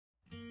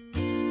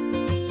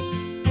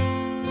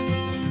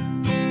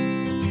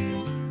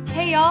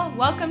Hey y'all,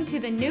 welcome to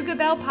the Nooga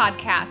Bell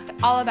podcast,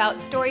 all about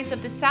stories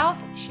of the South,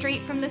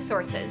 straight from the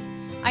sources.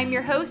 I'm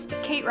your host,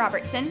 Kate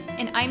Robertson,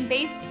 and I'm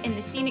based in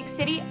the scenic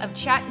city of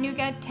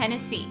Chattanooga,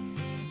 Tennessee.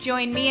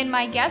 Join me and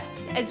my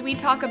guests as we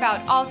talk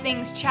about all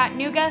things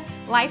Chattanooga,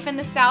 life in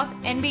the South,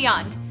 and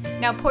beyond.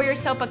 Now pour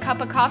yourself a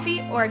cup of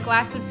coffee or a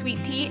glass of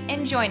sweet tea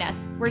and join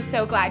us. We're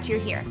so glad you're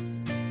here.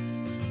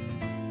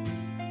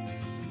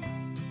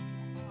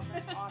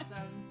 That's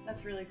awesome.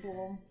 That's really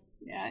cool.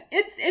 Yeah,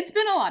 it's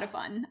been a lot of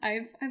fun.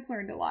 I've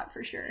learned a lot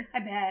for sure. I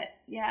bet.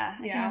 Yeah,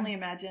 I can only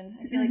imagine.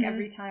 I feel like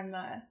every time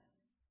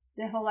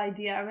the whole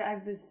idea,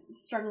 I was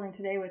struggling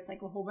today with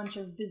like a whole bunch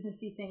of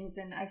businessy things,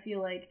 and I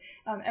feel like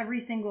every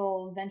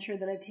single venture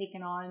that I've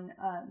taken on,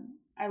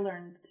 I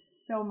learned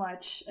so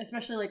much,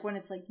 especially like when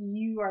it's like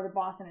you are the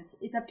boss and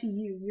it's up to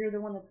you. You're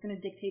the one that's going to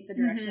dictate the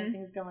direction of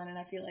things going, and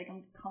I feel like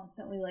I'm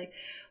constantly like,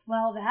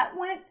 well, that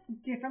went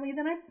differently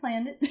than I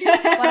planned it to,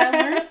 but I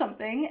learned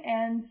something,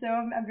 and so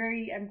I'm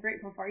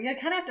grateful for it. You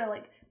kind of have to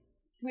like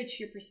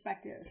switch your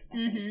perspective, I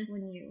think,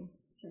 when you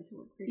start to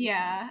work for yourself.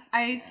 Yeah,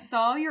 I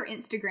saw your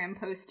Instagram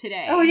post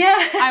today. Oh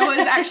yeah, I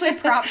was actually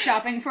prop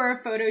shopping for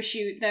a photo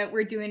shoot that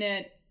we're doing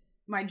at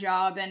my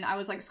job, and I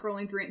was like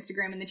scrolling through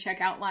Instagram in the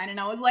checkout line, and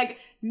I was like,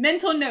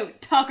 mental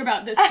note, talk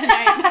about this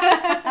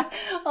tonight.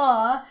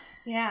 Aw,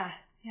 yeah.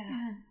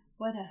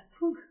 What a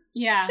whew.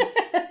 Yeah.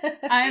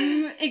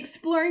 I'm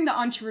exploring the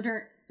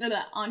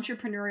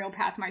entrepreneurial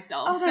path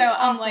myself. Oh, that's so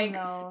I'm awesome, like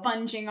though.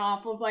 sponging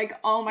off of like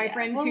all my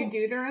friends who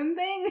do their own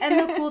thing. And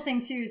the cool thing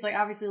too is like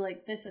obviously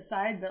like this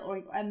aside, but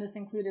like and this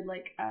included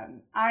like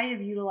I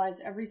have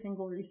utilized every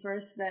single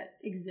resource that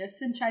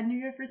exists in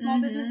Chattanooga for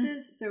small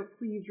businesses. So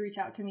please reach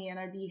out to me, and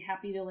I'd be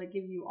happy to like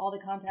give you all the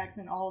contacts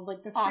and all of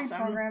like the free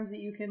programs that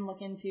you can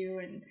look into.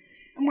 And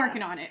I'm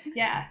working on it.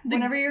 Yeah.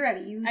 Whenever you're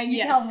ready, you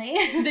tell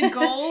me. The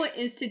goal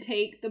is to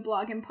take the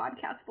blog and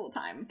podcast full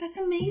time. That's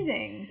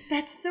amazing.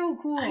 That's so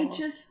cool. It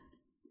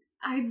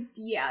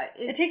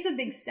takes a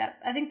big step.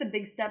 I think the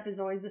big step is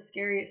always the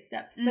scariest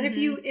step. But if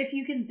you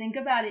can think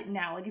about it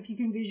now, like if you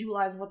can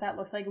visualize what that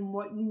looks like and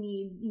what you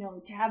need, you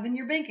know, to have in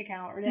your bank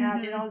account or to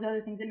have in all those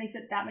other things, it makes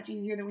it that much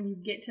easier than when you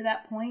get to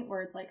that point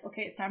where it's like,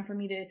 okay, it's time for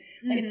me to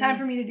it's time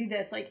for me to do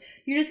this. Like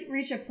you just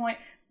reach a point.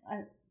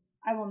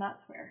 I will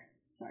not swear.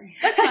 Sorry.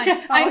 That's fine.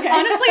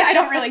 Honestly, I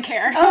don't really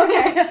care.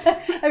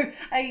 Okay.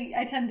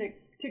 I tend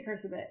to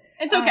curse a bit.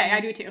 It's okay.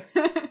 I do too.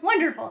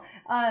 Wonderful.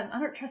 I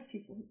don't trust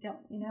people who don't,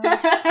 you know.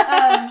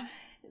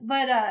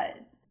 But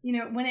you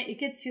know, when it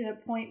gets to the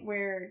point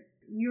where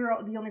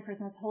you're the only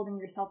person that's holding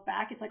yourself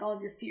back, it's like all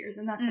of your fears,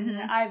 and that's something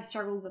that I've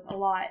struggled with a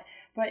lot.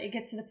 But it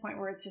gets to the point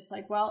where it's just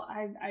like, well,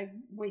 I've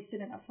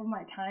wasted enough of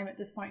my time at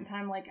this point in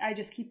time. Like I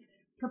just keep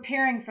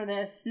preparing for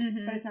this,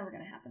 but it's never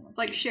going to happen. It's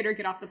like shit or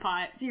get off the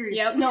pot. Seriously.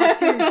 Yep. No,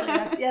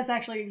 seriously. That's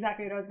actually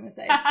exactly what I was going to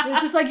say.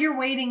 It's just like you're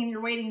waiting and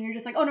you're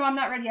just like, oh no, I'm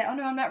not ready yet. Oh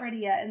no, I'm not ready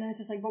yet. And then it's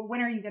just like, but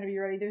when are you going to be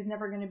ready? There's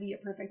never going to be a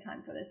perfect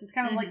time for this. It's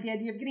kind of like the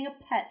idea of getting a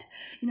pet.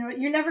 You know,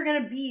 you're never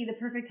going to be the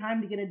perfect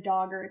time to get a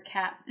dog or a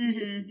cat. You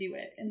just do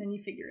it and then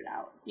you figure it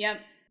out.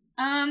 Yep.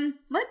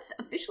 Let's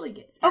officially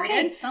get started.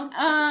 Okay, sounds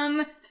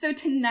good. So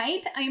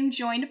tonight I'm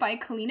joined by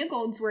Kaleena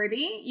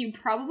Goldsworthy. You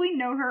probably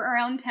know her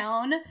around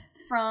town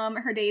from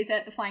her days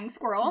at the Flying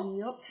Squirrel.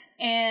 Yep.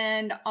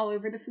 And all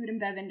over the food and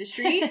bev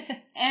industry.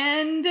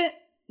 And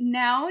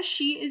now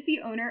she is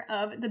the owner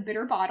of The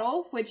Bitter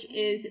Bottle, which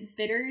is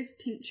bitters,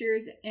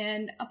 tinctures,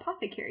 and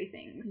apothecary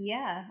things.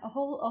 Yeah, a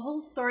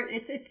whole sort.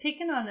 It's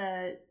taken on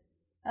a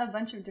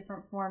bunch of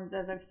different forms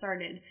as I've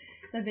started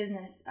the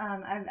business.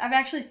 I've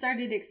actually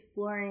started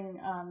exploring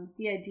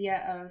the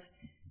idea of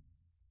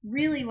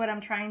really what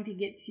I'm trying to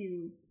get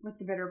to with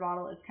The Bitter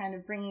Bottle is kind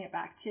of bringing it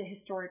back to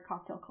historic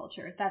cocktail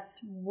culture. That's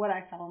what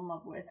I fell in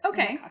love with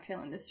in the cocktail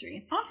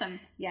industry.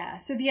 Awesome. Yeah.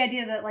 So the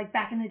idea that like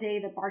back in the day,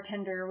 the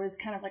bartender was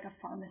kind of like a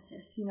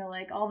pharmacist, you know,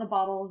 like all the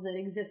bottles that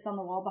exist on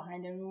the wall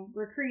behind him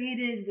were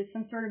created with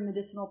some sort of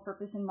medicinal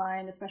purpose in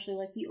mind, especially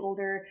like the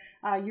older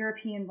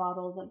European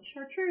bottles like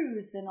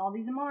chartreuse and all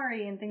these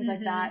amari and things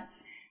like that.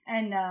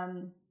 And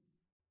I'm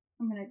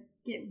going to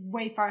get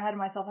way far ahead of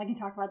myself. I can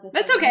talk about this.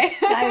 That's okay.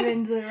 Dive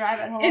into the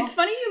rabbit hole. It's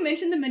funny you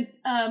mentioned the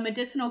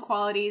medicinal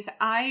qualities.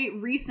 I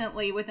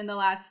recently, within the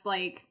last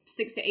like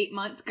 6 to 8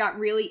 months, got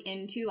really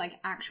into like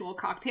actual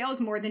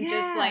cocktails more than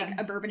just like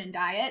a bourbon and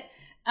diet.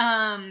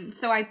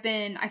 So I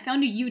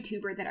found a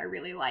YouTuber that I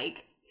really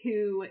like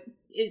who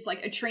is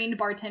like a trained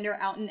bartender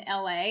out in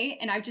LA,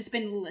 and I've just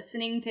been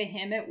listening to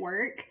him at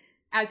work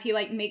as he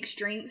like makes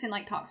drinks and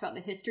like talks about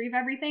the history of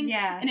everything.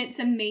 Yeah. And it's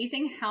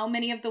amazing how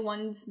many of the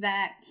ones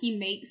that he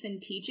makes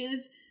and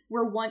teaches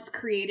were once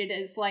created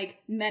as like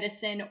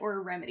medicine or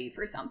a remedy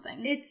for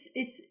something. It's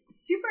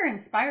super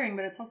inspiring,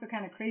 but it's also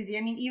kind of crazy.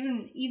 I mean,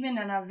 even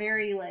on a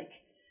very like,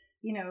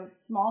 you know,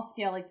 small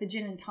scale, like the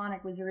gin and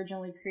tonic was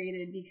originally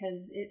created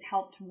because it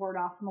helped ward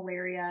off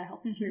malaria,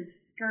 helped cure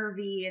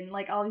scurvy, and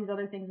like all these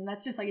other things. And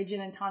that's just like a gin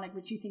and tonic,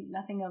 which you think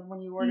nothing of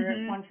when you order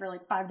one for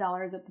like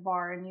 $5 at the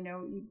bar, and you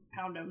know you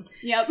pound them.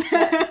 Yep.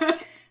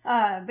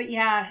 But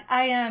yeah,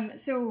 I am.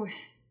 So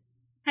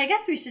I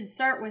guess we should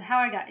start with how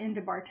I got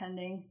into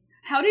bartending.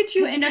 How did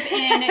you end up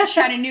in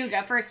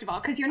Chattanooga, first of all?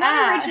 Because you're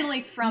not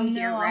originally from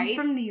here, right? I'm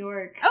from New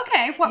York.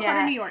 Okay, what part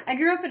of New York? I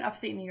grew up in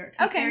upstate New York,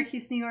 so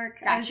Syracuse, New York.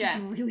 Gotcha. I was just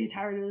really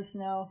tired of the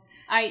snow.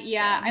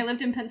 I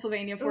lived in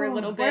Pennsylvania for a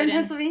little bit. Where in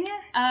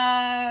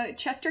Pennsylvania?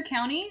 Chester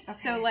County. Okay.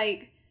 So,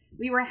 like,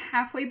 we were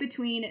halfway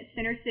between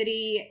Center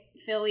City,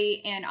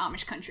 Philly, and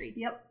Amish country.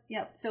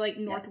 Yep. So, like,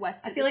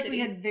 northwest of the city. I feel like we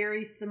had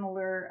very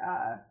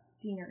similar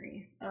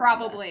scenery.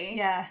 Probably.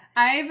 Yeah.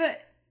 I've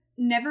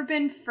never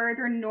been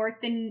further north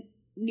than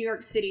New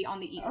York City on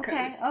the East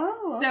Coast.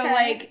 Oh, okay. So,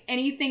 like,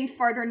 anything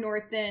farther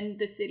north than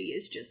the city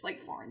is just, like,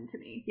 foreign to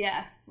me.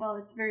 Yeah. Well,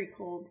 it's very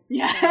cold.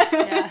 Yeah. So,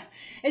 yeah.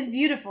 It's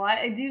beautiful.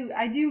 I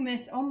do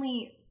miss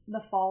only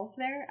the falls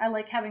there. I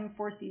like having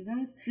 4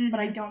 seasons, but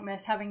I don't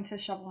miss having to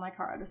shovel my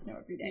car out of snow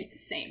every day.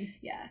 Same.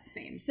 Yeah.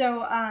 Same.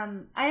 So,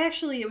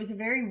 it was a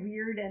very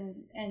weird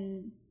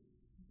and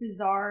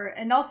bizarre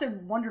and also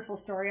wonderful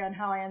story on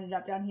how I ended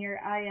up down here.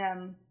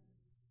 I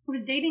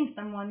was dating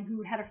someone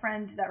who had a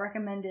friend that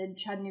recommended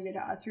Chattanooga to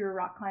us. We were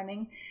rock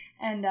climbing,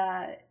 and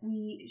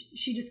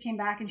she just came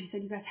back and she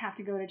said, "You guys have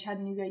to go to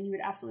Chattanooga. You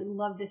would absolutely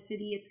love this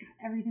city. It's got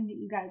everything that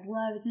you guys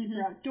love. It's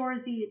super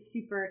outdoorsy. It's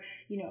super,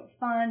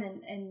 fun,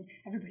 and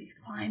everybody's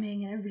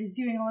climbing and everybody's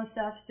doing all this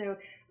stuff." So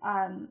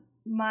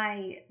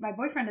my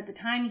boyfriend at the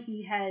time,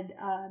 he had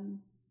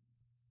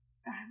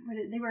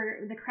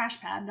the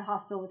crash pad, the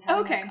hostel was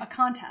having a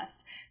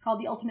contest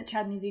called the Ultimate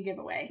Chattanooga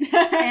Giveaway.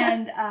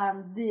 And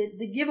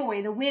the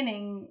giveaway,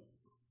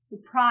 the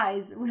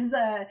prize was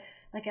a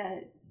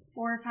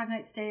 4 or 5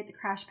 night stay at the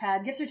crash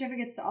pad, gift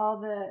certificates to all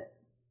the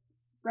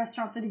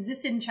restaurants that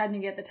existed in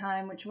Chattanooga at the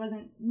time, which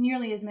wasn't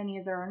nearly as many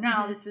as there are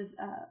now. This was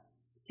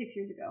 6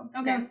 years ago.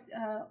 Okay.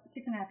 No,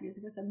 6.5 years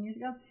ago, 7 years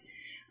ago.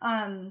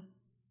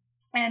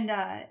 And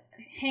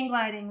hang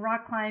gliding,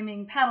 rock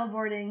climbing,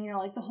 paddleboarding,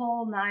 like the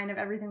whole 9 of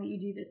everything that you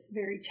do that's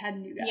very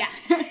Chattanooga. Yeah.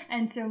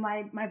 And so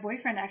my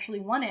boyfriend actually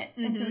won it.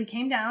 And so we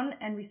came down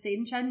and we stayed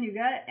in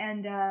Chattanooga,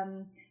 and I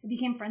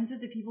became friends with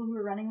the people who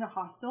were running the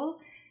hostel.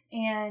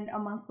 And a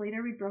month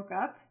later we broke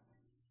up,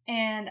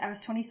 and I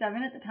was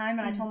 27 at the time,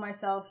 and I told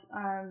myself,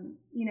 I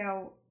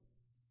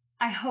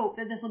hope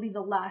that this will be the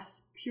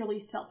last purely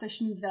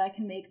selfish move that I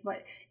can make,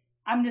 but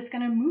I'm just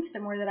going to move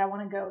somewhere that I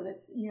want to go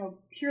that's,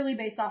 purely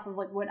based off of,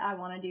 like, what I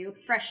want to do.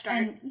 Fresh start.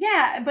 And,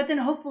 but then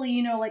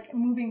hopefully,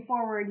 moving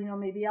forward,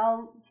 maybe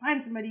I'll find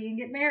somebody and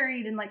get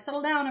married and, like,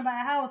 settle down and buy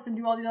a house and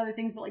do all these other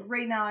things. But, like,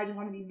 right now, I just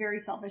want to be very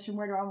selfish, and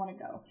where do I want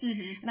to go?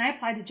 And I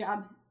applied to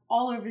jobs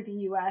all over the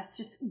U.S.,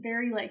 just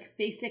very, like,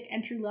 basic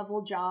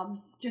entry-level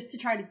jobs, just to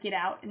try to get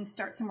out and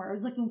start somewhere. I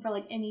was looking for,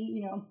 like,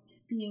 any,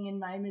 being in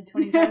my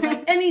mid-20s, I was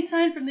like, any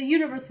sign from the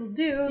universe will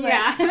do.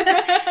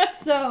 Like,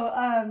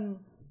 so,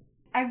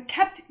 I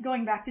kept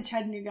going back to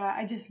Chattanooga.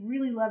 I just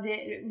really loved it.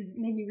 It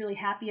made me really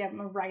happy. I'm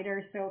a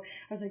writer, so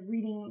I was like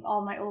reading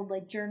all my old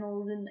like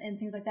journals and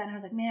things like that. And I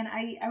was like, man,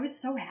 I was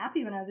so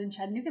happy when I was in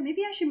Chattanooga.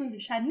 Maybe I should move to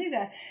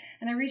Chattanooga.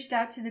 And I reached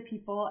out to the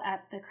people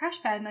at the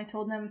crash pad, and I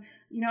told them,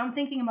 I'm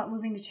thinking about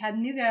moving to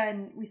Chattanooga.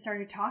 And we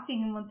started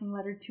talking, and one thing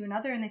led to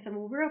another. And they said,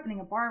 well, we're opening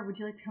a bar. Would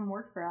you like to come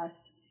work for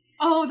us?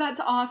 Oh, that's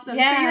awesome.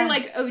 Yeah. So you're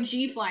like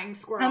OG flying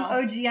squirrel.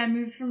 I'm OG. I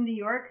moved from New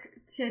York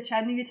to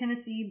Chattanooga,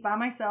 Tennessee by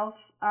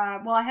myself.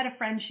 I had a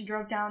friend. She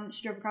drove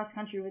across the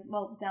country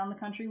down the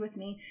country with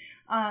me.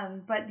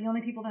 But the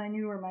only people that I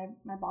knew were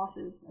my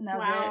bosses, and that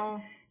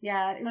was it.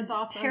 Yeah, it was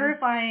awesome.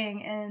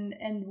 Terrifying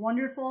and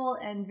wonderful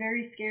and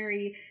very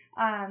scary.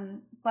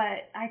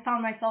 But I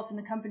found myself in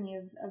the company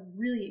of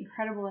really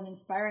incredible and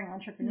inspiring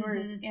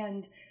entrepreneurs.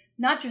 And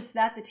not just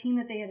that, the team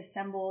that they had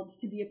assembled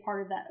to be a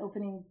part of that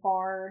opening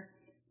bar.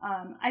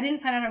 I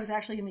didn't find out I was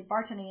actually going to be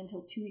bartending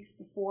until 2 weeks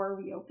before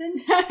we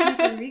opened, 2 or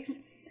 3 weeks.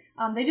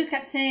 They just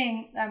kept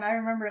saying, I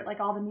remember at like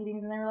all the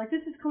meetings, and they were like,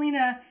 this is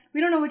Kaleena.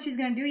 We don't know what she's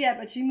going to do yet,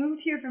 but she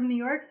moved here from New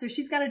York, so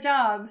she's got a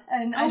job.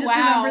 And I just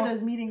remember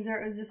those meetings where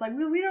it was just like,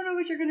 well, we don't know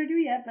what you're going to do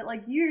yet, but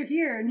like you're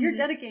here and you're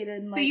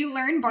dedicated. And, so you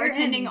learned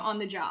bartending on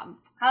the job?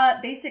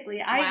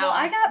 Basically.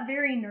 I got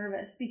very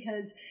nervous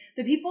because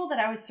the people that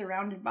I was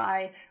surrounded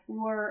by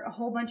were a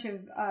whole bunch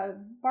of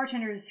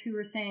bartenders who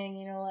were saying,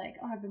 like,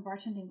 oh, I've been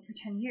bartending for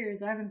 10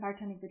 years, or I've been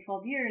bartending for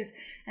 12 years.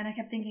 And I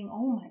kept thinking,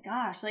 oh my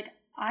gosh, like,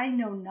 I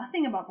know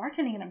nothing about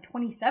bartending, and I'm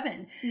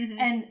 27.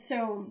 And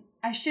so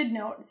I should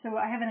note, so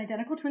I have an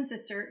identical twin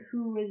sister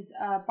who was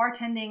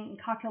bartending,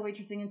 cocktail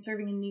waitressing, and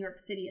serving in New York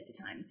City at the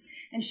time.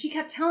 And she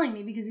kept telling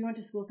me, because we went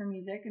to school for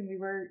music, and we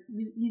were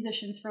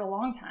musicians for a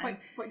long time.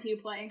 What do you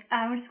play?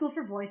 I went to school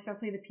for voice, so I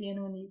play the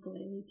piano and the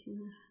ukulele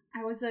too.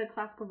 I was a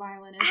classical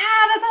violinist.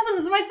 That's awesome.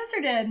 That's what my sister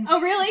did.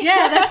 Oh, really?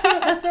 Yeah,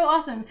 that's so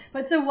awesome.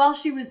 But so while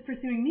she was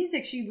pursuing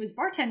music, she was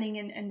bartending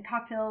and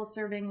cocktail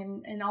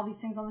serving and all these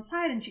things on the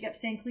side. And she kept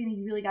saying, Kaleena,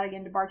 you really got to get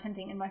into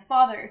bartending. And my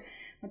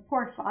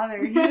poor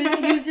father, he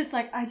was just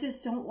like, I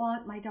just don't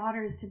want my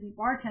daughters to be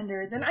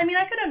bartenders. And I mean,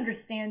 I could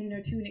understand,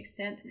 to an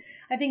extent.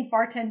 I think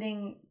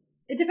bartending,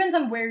 it depends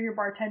on where you're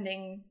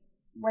bartending,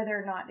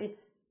 whether or not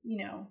it's,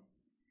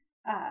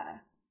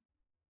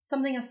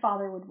 something a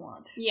father would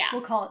want. Yeah.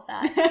 We'll call it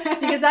that.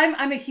 Because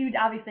I'm a huge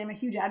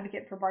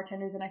advocate for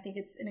bartenders, and I think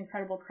it's an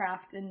incredible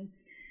craft. And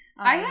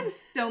I have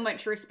so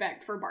much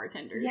respect for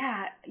bartenders.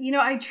 Yeah.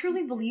 I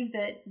truly believe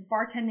that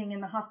bartending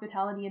in the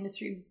hospitality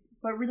industry,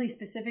 but really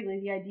specifically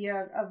the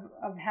idea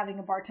of having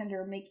a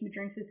bartender make you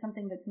drinks, is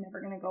something that's never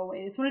going to go away.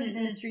 It's one of these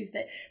industries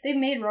that they've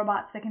made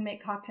robots that can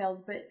make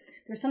cocktails, but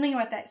there's something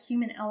about that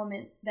human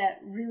element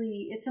that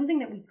really, it's something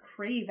that we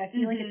crave. I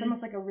feel like it's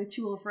almost like a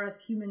ritual for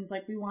us humans.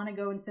 Like, we want to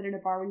go and sit at a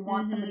bar. We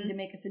want somebody to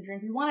make us a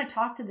drink. We want to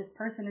talk to this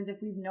person as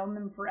if we've known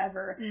them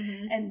forever,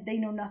 and they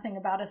know nothing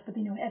about us, but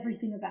they know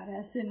everything about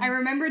us. And I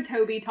remember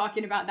Toby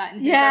talking about that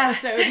in his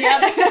episode.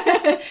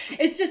 Yeah.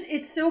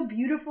 It's so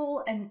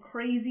beautiful and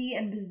crazy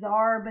and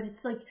bizarre, but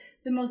it's like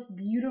the most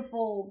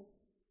beautiful,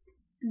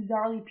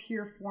 bizarrely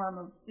pure form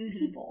of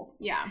people.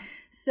 Yeah.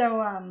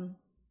 So,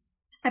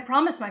 I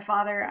promised my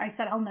father, I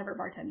said, I'll never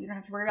bartend. You don't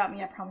have to worry about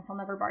me. I promise I'll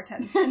never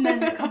bartend. And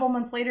then a couple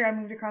months later, I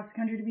moved across the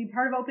country to be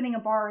part of opening a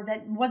bar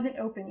that wasn't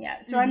open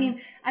yet. So, I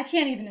mean, I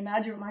can't even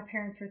imagine what my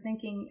parents were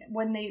thinking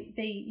when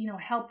they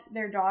helped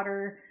their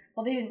daughter.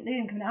 Well, they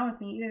didn't come down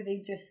with me either.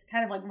 They just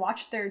kind of like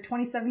watched their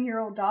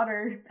 27-year-old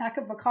daughter pack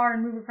up a car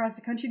and move across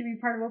the country to be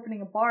part of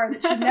opening a bar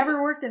that she'd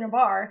never worked in a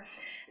bar.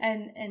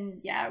 And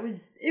yeah, it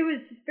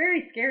was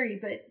very scary.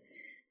 But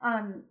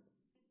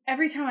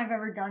every time I've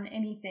ever done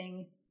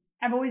anything,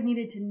 I've always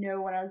needed to know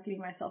what I was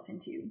getting myself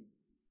into.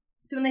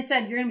 So when they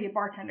said, you're going to be a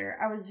bartender,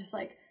 I was just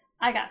like,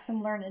 I got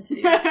some learning to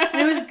do.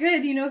 And it was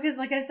good, because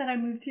like I said, I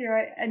moved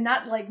here and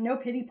not like no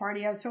pity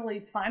party. I was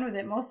totally fine with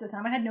it most of the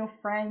time. I had no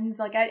friends.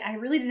 Like I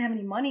really didn't have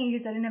any money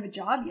because I didn't have a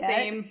job yet.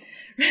 Same.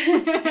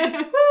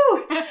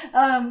 Woo!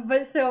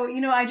 But so,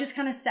 I just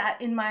kind of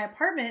sat in my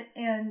apartment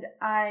and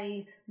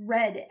I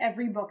read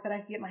every book that I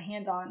could get my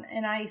hands on.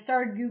 And I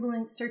started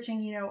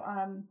searching,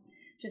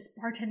 just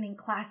bartending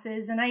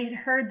classes, and I had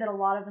heard that a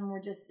lot of them were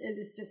just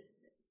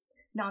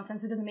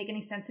nonsense. It doesn't make any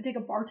sense to take a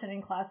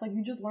bartending class. Like,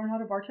 you just learn how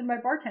to bartend by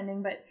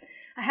bartending. But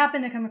I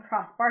happened to come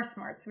across Bar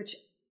Smarts, which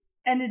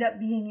ended up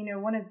being,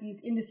 one of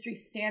these industry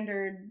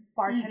standard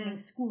bartending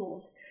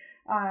schools.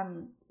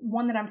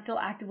 One that I'm still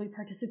actively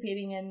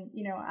participating in,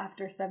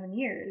 after 7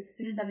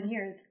 years.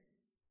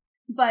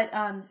 But,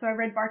 so I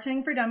read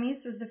Bartending for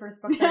Dummies was the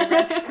first book that I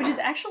read, which is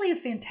actually a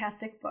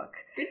fantastic book.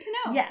 Good to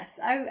know. Yes.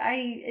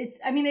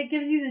 It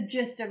gives you the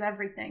gist of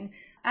everything.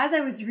 As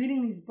I was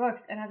reading these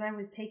books and as I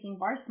was taking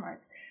Bar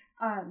Smarts,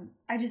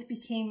 I just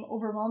became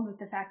overwhelmed with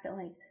the fact that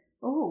like,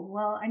 oh,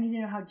 well, I need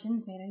to know how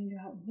gin's made. I need to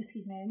know how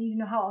whiskey's made. I need to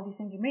know how all these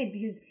things are made,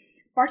 because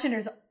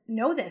bartenders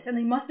know this and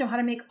they must know how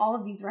to make all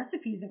of these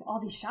recipes of all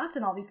these shots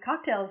and all these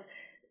cocktails.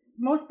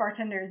 Most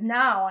bartenders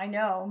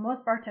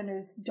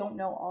don't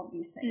know all of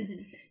these things.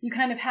 You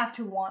kind of have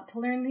to want to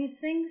learn these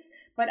things,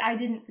 but I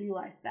didn't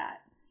realize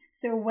that.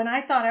 So when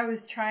I thought I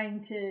was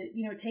trying to,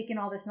 take in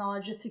all this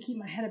knowledge just to keep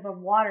my head above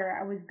water,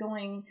 I was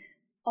going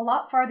a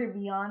lot farther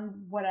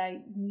beyond what I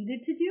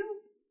needed to do.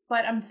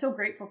 But I'm so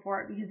grateful for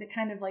it because it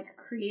kind of like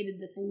created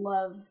this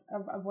love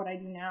of what I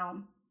do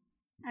now.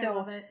 So, I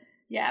love it.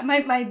 Yeah,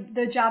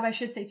 the job, I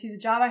should say too, the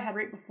job I had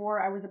right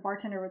before I was a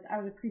bartender I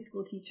was a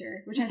preschool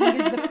teacher, which I think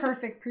is the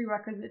perfect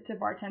prerequisite to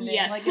bartending.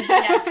 Yes.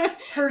 Like,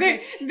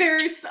 perfect.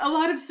 There's a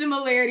lot of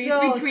similarities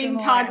between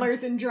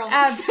toddlers and drunks.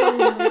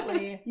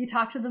 Absolutely. You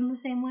talk to them the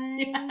same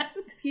way. Yes.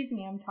 Excuse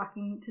me, I'm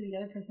talking to the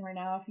other person right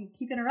now. If you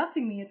keep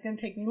interrupting me, it's going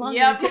to take me longer.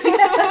 Yep.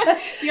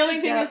 The only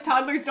thing is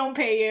toddlers don't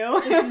pay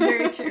you.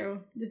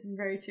 This is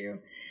very true.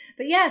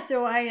 But yeah,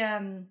 so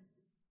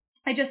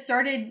I just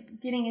started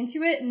getting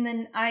into it, and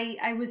then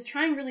I was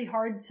trying really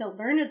hard to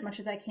learn as much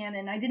as I can,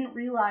 and I didn't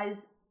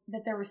realize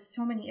that there were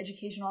so many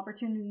educational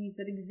opportunities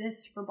that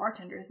exist for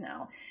bartenders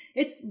now.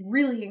 It's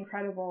really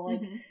incredible.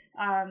 Like,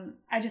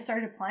 I just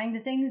started applying to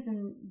things,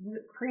 and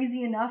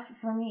crazy enough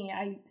for me,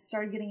 I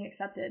started getting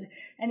accepted,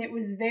 and it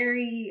was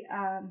very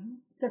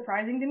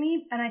surprising to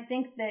me, and I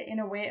think that in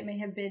a way it may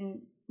have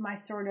been my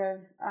sort of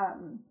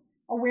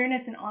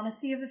awareness and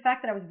honesty of the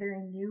fact that I was very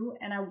new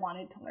and I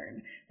wanted to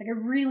learn. Like, I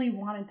really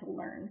wanted to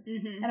learn.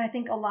 And I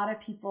think a lot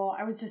of people,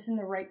 I was just in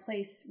the right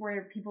place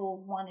where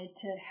people wanted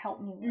to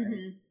help me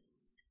learn.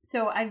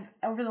 So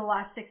over the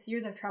last 6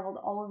 years, I've traveled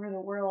all over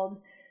the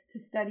world to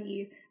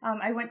study.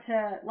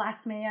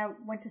 Last May, I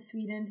went to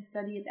Sweden to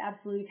study at the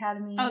Absolute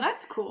Academy. Oh,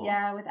 that's cool.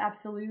 Yeah, with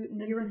Absolute. And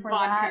the year before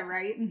vodka, that,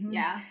 right?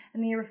 Yeah.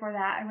 And the year before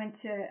that, I went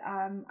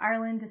to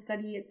Ireland to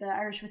study at the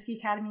Irish Whiskey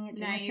Academy at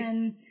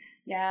Jameson. Nice.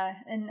 Yeah,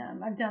 and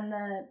I've done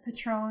the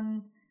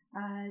Patron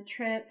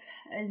trip,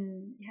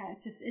 and yeah,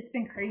 it's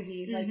been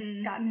crazy. Like,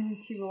 gotten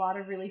into a lot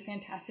of really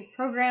fantastic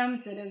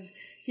programs that have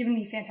given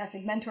me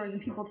fantastic mentors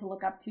and people to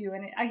look up to,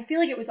 and I feel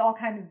like it was all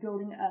kind of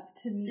building up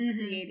to me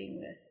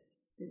creating this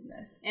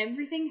business.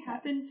 Everything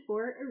happens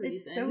for a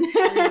reason. It's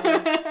so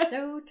true.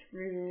 So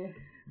true.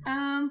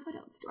 What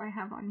else do I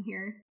have on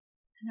here?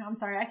 No, I'm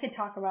sorry. I could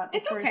talk about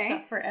this sort of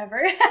stuff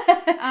forever.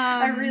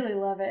 I really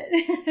love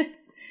it.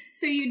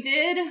 So you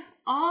did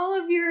all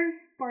of your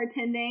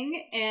bartending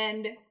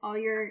and all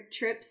your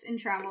trips and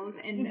travels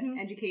and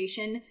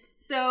education.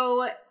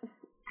 So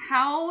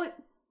how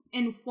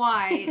and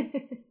why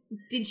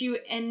did you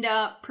end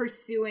up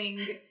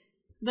pursuing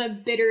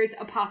the bitters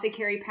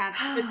apothecary path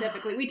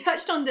specifically? We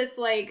touched on this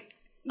like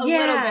a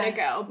little bit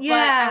ago, but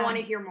I want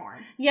to hear more.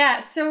 Yeah,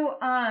 so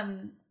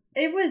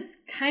it was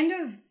kind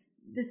of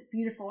this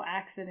beautiful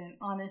accident,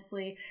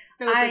 honestly.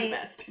 Those are the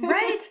best.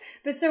 Right?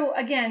 But so,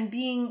 again,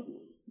 being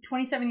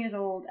 27 years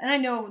old, and I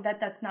know that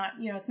that's not,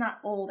 it's not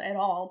old at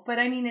all, but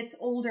I mean, it's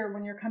older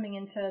when you're coming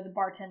into the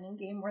bartending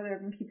game where there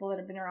have been people that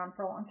have been around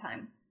for a long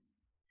time.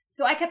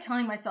 So I kept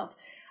telling myself,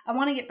 I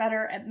want to get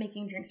better at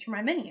making drinks for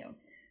my menu.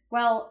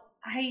 Well,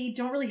 I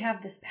don't really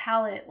have this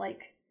palate,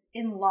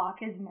 in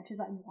lock as much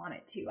as I want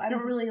it to. I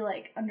don't really,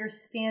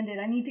 understand it.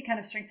 I need to kind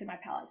of strengthen my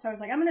palate. So I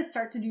was like, I'm going to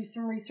start to do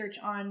some research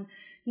on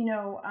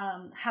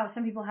how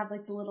some people have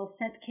the little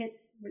scent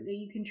kits where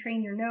you can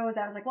train your nose.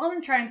 I was like, well, I'm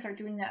going to try and start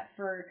doing that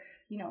for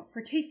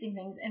tasting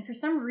things. And for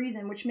some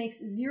reason, which makes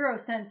zero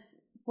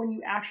sense when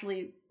you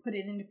actually put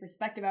it into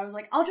perspective, I was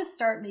like, I'll just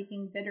start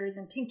making bitters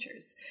and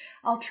tinctures.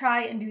 I'll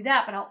try and do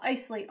that, but I'll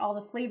isolate all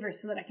the flavors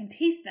so that I can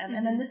taste them.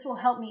 And then this will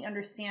help me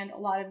understand a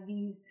lot of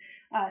these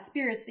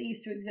spirits that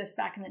used to exist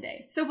back in the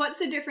day. So what's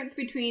the difference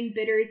between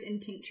bitters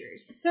and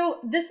tinctures? So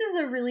this is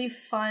a really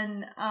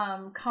fun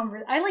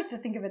I like to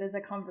think of it as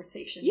a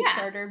conversation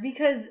starter,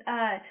 because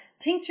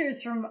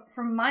tinctures,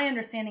 from my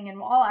understanding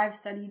and all I've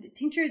studied,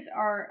 tinctures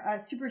are a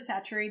super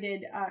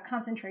saturated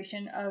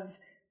concentration of,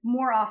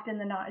 more often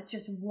than not, it's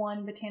just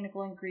one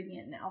botanical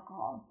ingredient in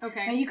alcohol.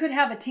 Okay. Now, you could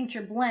have a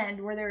tincture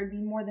blend where there would be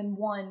more than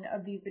one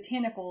of these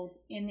botanicals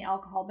in the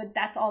alcohol, but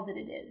that's all that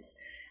it is.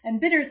 And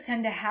bitters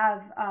tend to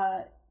have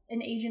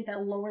an agent that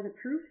will lower the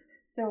proof.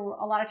 So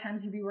a lot of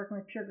times you'd be working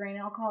with pure grain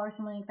alcohol or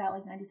something like that,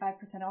 like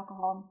 95%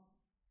 alcohol.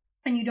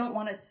 And you don't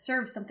want to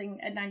serve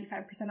something at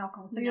 95%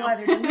 alcohol. So you'll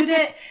either dilute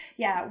it,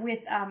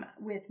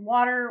 with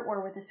water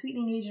or with a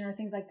sweetening agent or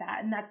things like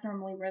that. And that's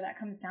normally where that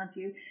comes down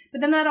to.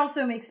 But then that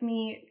also makes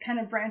me kind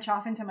of branch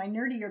off into my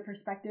nerdier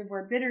perspective,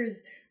 where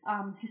bitters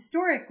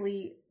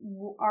historically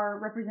are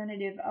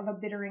representative of a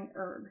bittering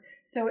herb.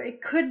 So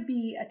it could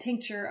be a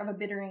tincture of a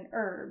bittering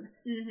herb,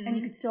 and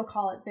you could still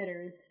call it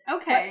bitters.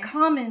 Okay. But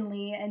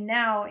commonly, and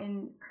now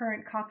in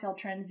current cocktail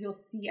trends, you'll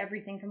see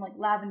everything from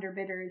lavender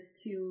bitters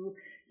to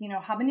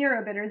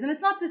habanero bitters. And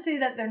it's not to say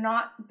that they're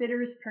not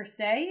bitters per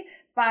se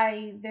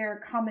by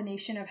their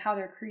combination of how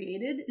they're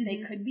created.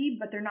 They could be,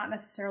 but they're not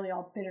necessarily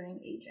all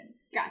bittering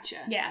agents. Gotcha.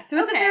 Yeah. So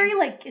it's a very,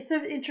 it's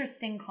an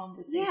interesting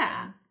conversation.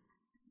 Yeah.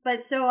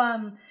 But so,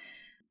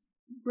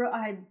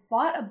 I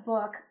bought a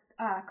book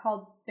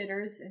called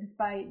Bitters, and it's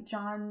by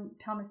John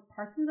Thomas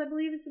Parsons, I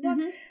believe is the book.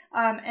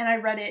 And I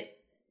read it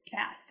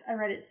fast. I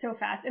read it so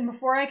fast. And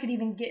before I could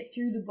even get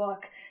through the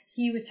book,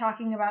 he was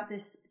talking about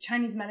this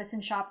Chinese medicine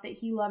shop that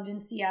he loved in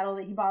Seattle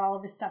that he bought all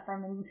of his stuff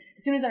from. And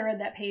as soon as I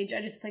read that page,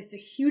 I just placed a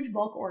huge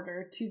bulk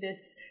order to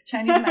this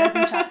Chinese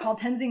medicine shop called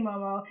Tenzing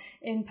Momo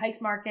in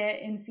Pikes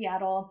Market in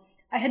Seattle.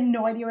 I had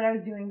no idea what I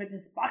was doing, but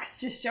this box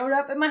just showed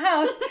up at my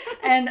house.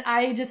 And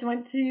I just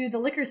went to the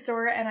liquor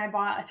store and I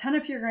bought a ton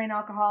of pure grain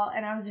alcohol.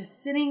 And I was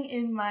just sitting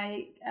in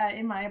my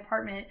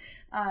apartment,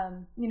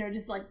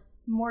 just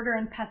mortar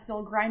and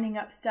pestle, grinding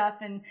up stuff.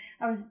 And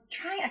I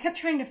kept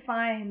trying to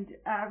find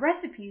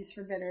recipes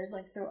for bitters,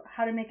 so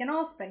how to make an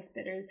allspice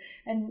bitters.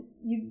 And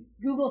you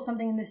Google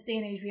something in this day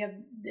and age,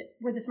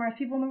 we're the smartest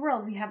people in the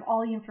world. We have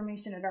all the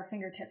information at our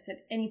fingertips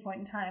at any point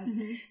in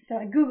time. So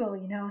I Google,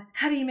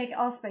 how do you make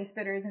allspice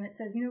bitters? And it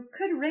says,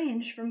 could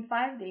range from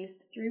 5 days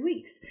to 3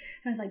 weeks. And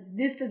I was like,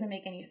 this doesn't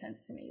make any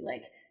sense to me.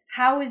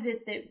 How is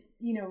it that,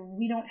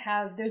 we don't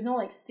have, there's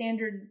no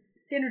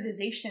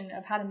standardization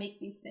of how to make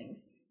these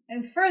things?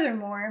 And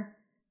furthermore,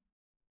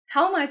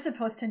 how am I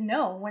supposed to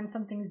know when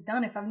something's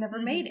done if I've never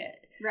made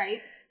it?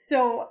 Right.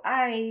 So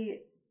I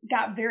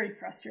got very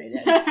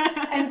frustrated.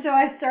 And so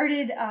I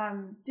started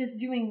just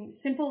doing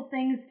simple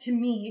things to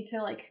me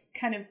to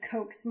kind of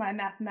coax my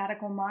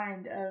mathematical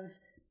mind of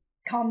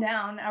calm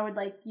down. I would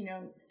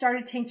start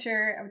a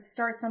tincture, I would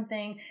start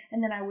something,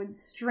 and then I would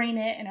strain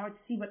it and I would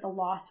see what the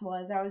loss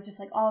was. I was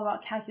just all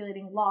about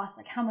calculating loss,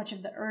 how much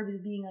of the herb is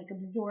being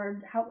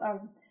absorbed,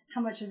 how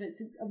much of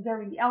it's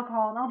absorbing the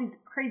alcohol and all these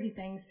crazy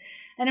things.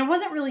 And I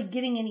wasn't really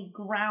getting any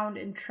ground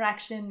and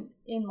traction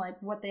in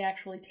what they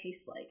actually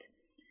taste like.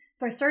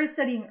 So I started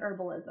studying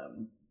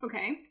herbalism.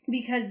 Okay.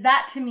 Because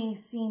that to me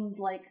seemed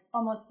like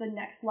almost the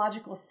next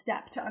logical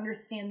step to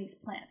understand these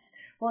plants.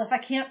 Well, if I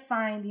can't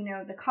find,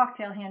 the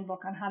cocktail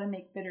handbook on how to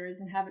make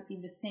bitters and have it be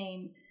the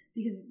same,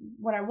 because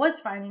what I was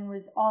finding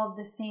was all of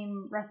the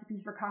same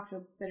recipes for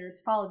cocktail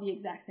bitters follow the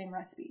exact same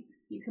recipe.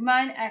 So you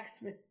combine X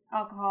with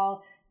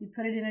alcohol, you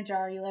put it in a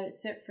jar, you let it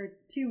sit for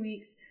 2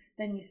 weeks,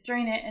 then you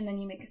strain it, and then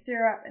you make a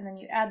syrup, and then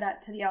you add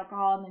that to the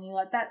alcohol, and then you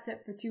let that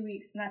sit for 2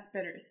 weeks, and that's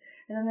bitters.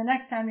 And then the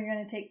next time you're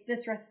going to take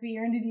this recipe,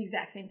 you're going to do the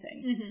exact same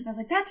thing. And I was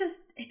like,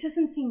 it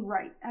doesn't seem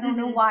right. I don't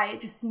know why,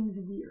 it just seems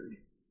weird.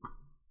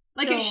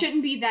 It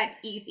shouldn't be that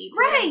easy.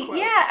 Right, unquote.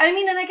 Yeah. I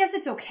mean, and I guess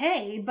it's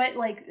okay, but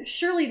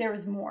surely there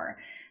was more.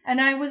 And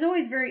I was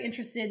always very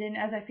interested in,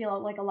 as I feel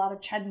a lot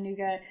of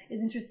Chattanooga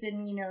is interested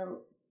in,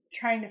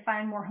 trying to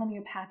find more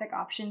homeopathic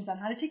options on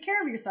how to take care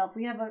of yourself.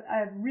 We have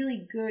a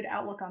really good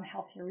outlook on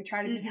health here. We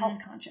try to be health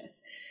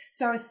conscious.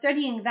 So I was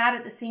studying that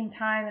at the same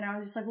time, and I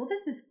was just well,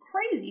 this is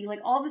crazy.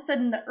 All of a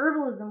sudden the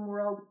herbalism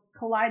world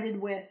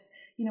collided with,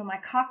 my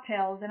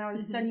cocktails, and I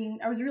was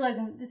I was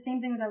realizing that the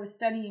same things I was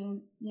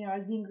studying,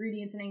 as the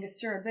ingredients in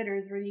Angostura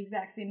bitters were the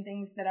exact same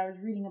things that I was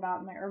reading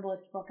about in my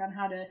herbalist book on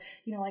how to,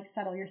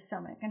 settle your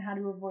stomach and how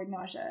to avoid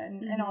nausea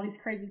and all these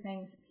crazy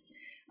things.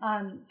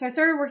 So I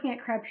started working at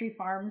Crabtree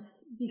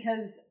Farms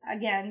because,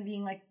 again,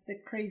 being like the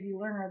crazy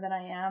learner that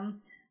I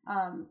am,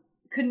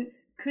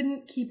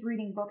 couldn't keep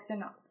reading books and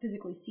not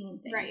physically seeing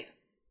things. Right.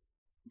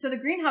 So the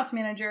greenhouse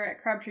manager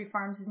at Crabtree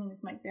Farms, his name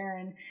is Mike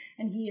Barron,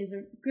 and he is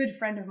a good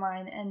friend of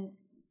mine and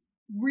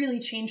really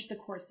changed the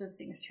course of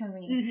things for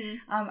me.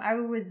 I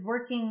was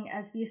working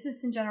as the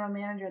assistant general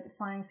manager at the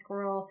Flying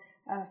Squirrel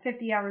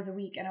 50 hours a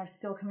week, and I was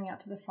still coming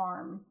out to the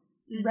farm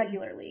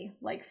regularly,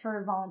 like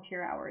for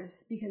volunteer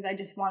hours, because I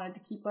just wanted to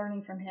keep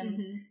learning from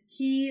him.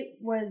 He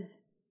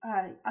was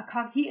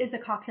he is a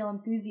cocktail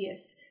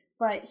enthusiast,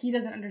 but he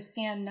doesn't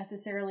understand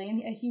necessarily,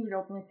 and he would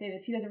openly say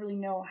this, he doesn't really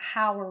know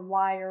how or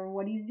why or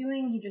what he's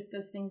doing. He just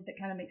does things that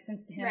kind of make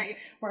sense to him. Right.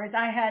 Whereas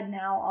I had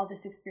now all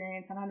this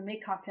experience on how to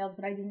make cocktails,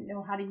 but I didn't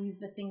know how to use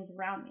the things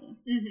around me.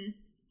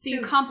 So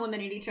you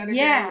complemented each other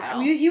very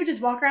well. He would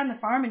just walk around the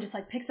farm and just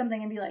like pick something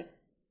and be like,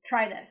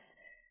 try this.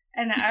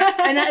 And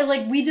I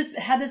like, we just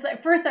had this,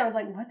 at first I was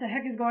like, what the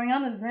heck is going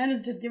on? This man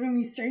is just giving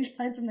me strange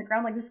plants from the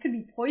ground. Like, this could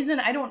be poison.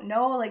 I don't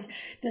know. Like,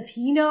 does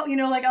he know?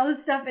 Like all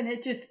this stuff. And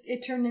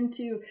it turned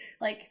into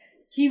like,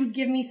 he would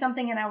give me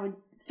something and I would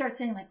start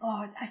saying like,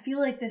 oh, I feel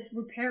like this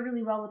would pair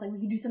really well with, like, we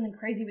could do something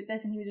crazy with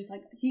this. And he was just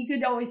like, he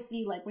could always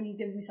see, like, when he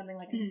gives me something,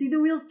 like, I can see the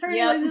wheels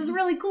turning. Like, this is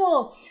really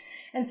cool.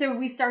 And so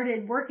we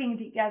started working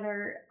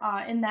together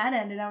in that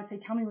end. And I would say,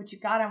 tell me what you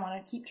got. I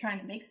want to keep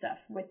trying to make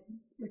stuff with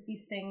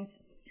these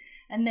things.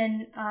 And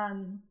then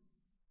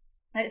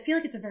I feel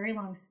like it's a very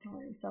long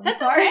story, so I'm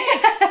sorry.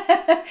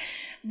 Okay.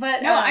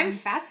 But no, I'm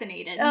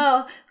fascinated.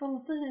 Oh,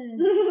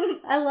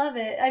 thanks. I love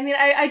it. I mean,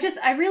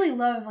 I really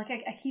love, like,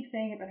 I keep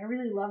saying it, but I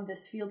really love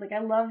this field. Like,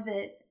 I love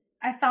that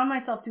I found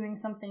myself doing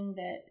something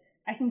that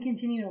I can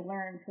continue to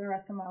learn for the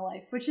rest of my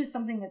life, which is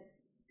something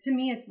that's, to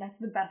me, that's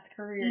the best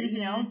career,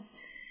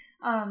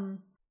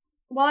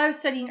 While I was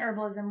studying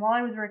herbalism, while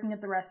I was working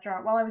at the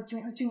restaurant, while I was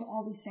doing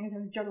all these things, I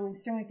was juggling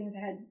so many things, I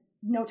had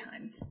no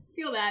time.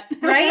 Feel that.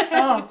 Right?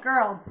 Oh,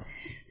 girl.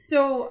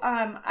 So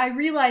I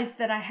realized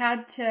that I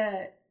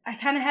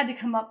kind of had to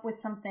come up with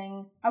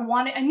something.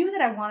 I knew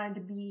that I wanted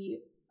to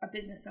be a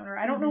business owner.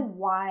 I don't know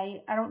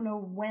why. I don't know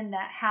when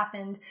that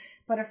happened,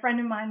 but a friend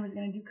of mine was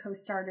going to do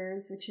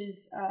Co-Starters, which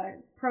is a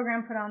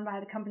program put on by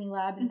the Company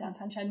Lab in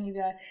downtown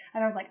Chattanooga.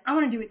 And I was like, I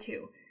want to do it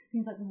too. And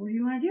he's like, what do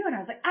you want to do? And I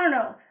was like, I don't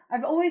know.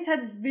 I've always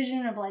had this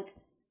vision of like,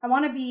 I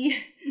want to be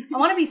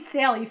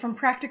Sally from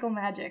Practical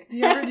Magic. Did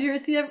you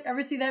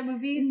ever see that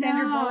movie? No.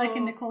 Sandra Bullock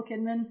and Nicole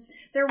Kidman.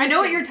 I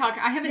know what you're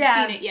talking. I haven't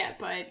seen it yet,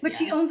 but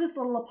she owns this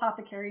little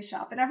apothecary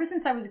shop. And ever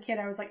since I was a kid,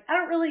 I was like, I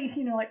don't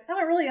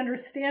really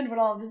understand what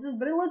all of this is,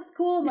 but it looks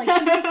cool. And like,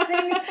 she makes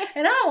things,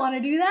 and I want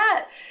to do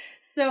that.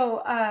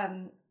 So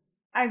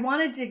I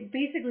wanted to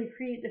basically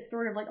create this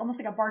sort of like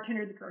almost like a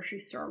bartender's grocery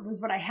store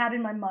was what I had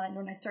in my mind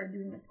when I started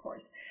doing this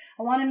course.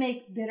 I want to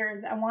make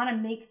bitters. I want to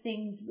make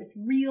things with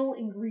real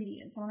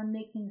ingredients. I want to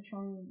make things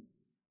from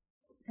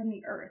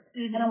the earth.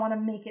 And I want to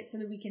make it so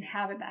that we can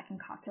have it back in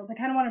cocktails. I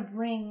kind of want to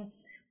bring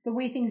the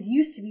way things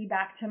used to be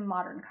back to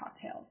modern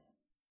cocktails.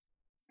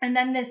 And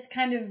then this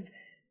kind of,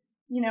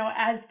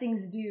 as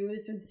things do,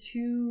 this was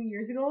 2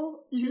 years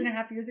ago,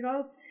 2.5 years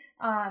ago,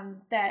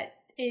 that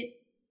it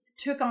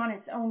took on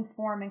its own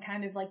form and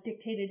kind of like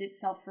dictated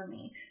itself for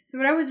me. So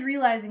what I was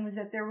realizing was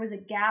that there was a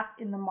gap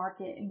in the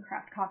market in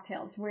craft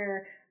cocktails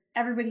where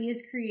everybody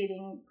is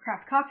creating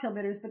craft cocktail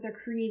bitters, but they're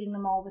creating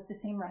them all with the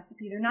same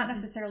recipe. They're not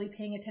necessarily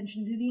paying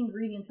attention to the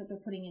ingredients that they're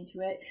putting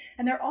into it.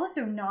 And they're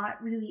also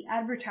not really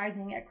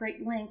advertising at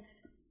great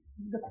lengths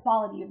the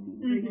quality of the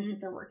ingredients that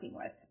they're working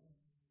with.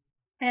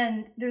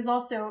 And there's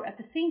also, at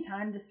the same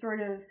time, this sort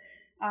of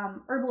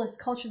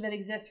herbalist culture that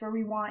exists where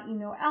we want,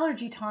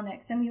 allergy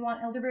tonics and we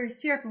want elderberry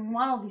syrup and we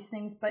want all these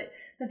things. But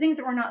the things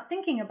that we're not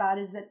thinking about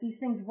is that these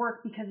things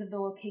work because of the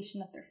location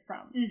that they're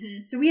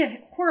from. So we have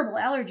horrible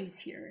allergies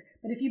here.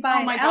 But if you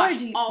buy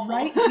allergy,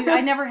 right? Dude,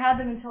 I never had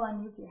them until I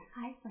moved here.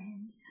 Hi,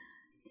 friend.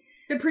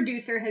 The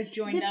producer has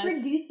joined us. The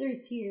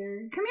producer's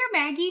here. Come here,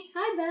 Maggie.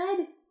 Hi,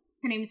 bud.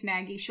 Her name's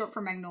Maggie, short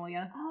for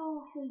Magnolia.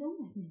 Oh,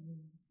 hello,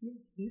 Magnolia. You're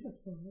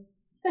beautiful.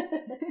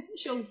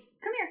 She'll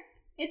come here.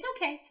 It's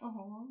okay.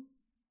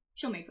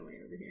 She'll make her way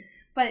over here.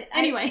 But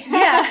anyway.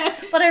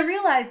 But I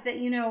realized that,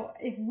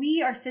 if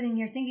we are sitting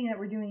here thinking that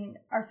we're doing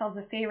ourselves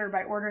a favor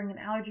by ordering an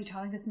allergy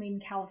tonic that's made in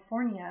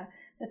California,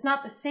 that's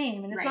not the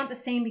same. And it's not the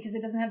same because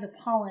it doesn't have the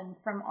pollen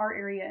from our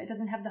area. It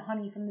doesn't have the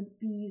honey from the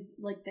bees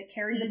that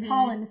carry the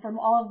pollen from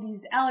all of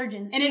these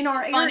allergens and in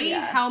our area. And it's funny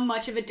how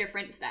much of a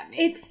difference that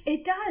makes.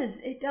 It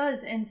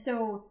does. And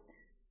so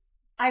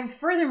I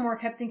furthermore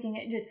kept thinking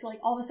it just like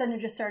all of a sudden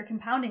it just started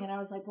compounding, and I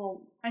was like,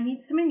 well,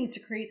 somebody needs to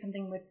create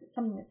something with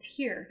something that's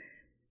here,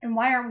 and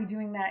why aren't we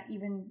doing that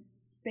even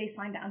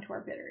baseline down to our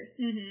bitters?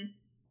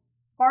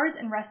 Bars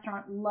and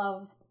restaurant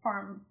love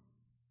farm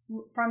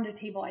to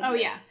table ideas. Oh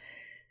yeah.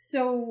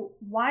 So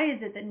why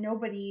is it that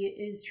nobody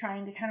is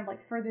trying to kind of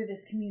like further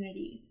this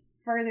community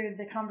further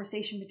the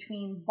conversation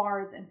between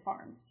bars and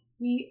farms.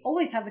 We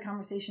always have the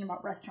conversation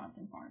about restaurants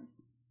and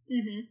farms.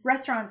 Mm-hmm.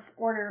 Restaurants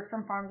order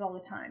from farms all the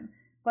time.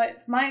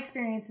 But my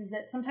experience is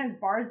that sometimes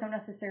bars don't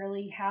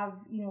necessarily have,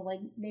 like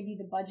maybe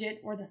the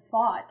budget or the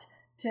thought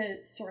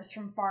to source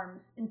from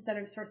farms instead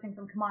of sourcing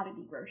from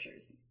commodity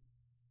grocers.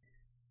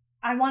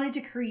 I wanted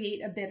to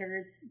create a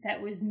bitters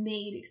that was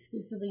made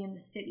exclusively in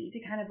the city to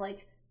kind of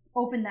like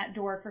open that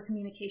door for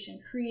communication,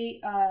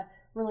 create a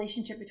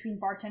relationship between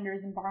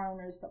bartenders and bar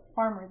owners, but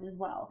farmers as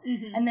well.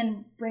 Mm-hmm. And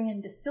then bring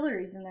in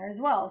distilleries in there as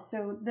well.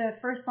 So the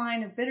first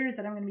line of bitters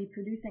that I'm going to be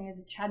producing is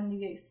a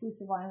Chattanooga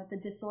exclusive line with the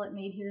distillate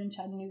made here in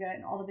Chattanooga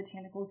and all the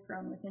botanicals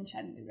grown within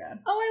Chattanooga.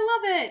 Oh,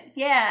 I love it.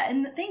 Yeah,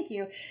 and thank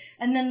you.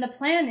 And then the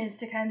plan is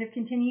to kind of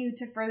continue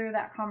to further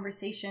that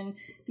conversation,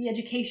 the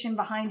education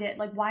behind it,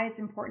 like why it's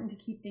important to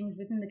keep things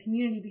within the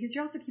community, because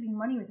you're also keeping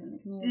money within the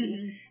community.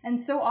 Mm-hmm. And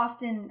so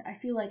often I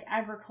feel like our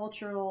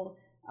agricultural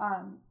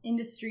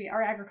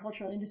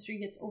industry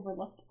gets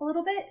overlooked a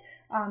little bit.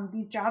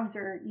 These jobs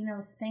are,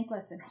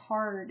 thankless and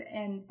hard,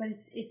 but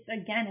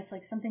it's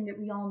like something that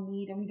we all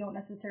need and we don't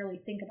necessarily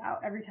think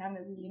about every time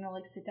that we,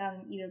 like sit down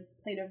and eat a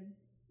plate of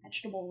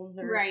vegetables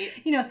or, right.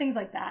 Things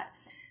like that.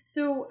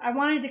 So I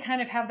wanted to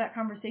kind of have that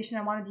conversation.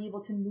 I want to be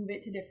able to move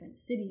it to different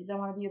cities. I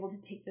want to be able to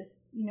take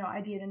this,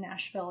 idea to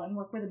Nashville and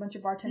work with a bunch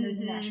of bartenders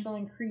mm-hmm. in Nashville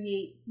and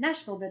create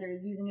Nashville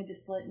bitters using a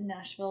distillate in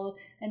Nashville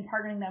and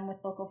partnering them with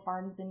local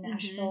farms in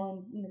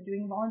Nashville mm-hmm. and,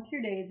 doing volunteer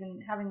days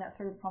and having that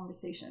sort of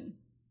conversation.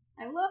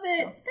 I love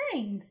it. So,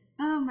 thanks.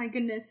 Oh my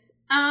goodness.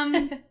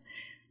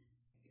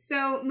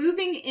 So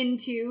moving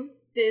into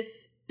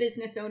this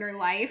business owner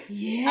life.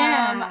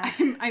 Yeah.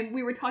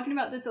 We were talking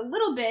about this a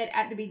little bit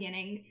at the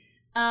beginning.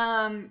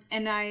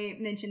 And I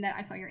mentioned that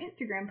I saw your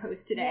Instagram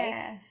post today.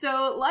 Yeah.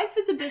 So life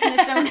as a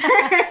business owner.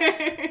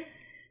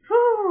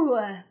 Whew,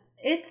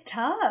 it's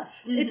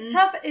tough. Mm-hmm. It's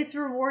tough. It's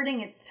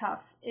rewarding. It's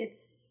tough.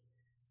 It's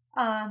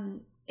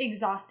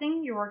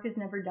exhausting. Your work is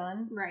never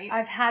done. Right.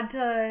 I've had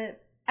to,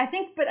 I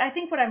think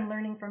what I'm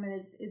learning from it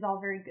is all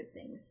very good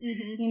things.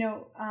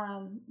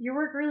 Mm-hmm. Your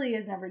work really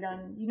is never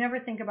done. You never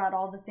think about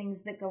all the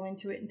things that go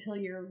into it until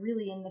you're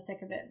really in the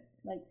thick of it.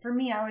 Like for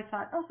me, I always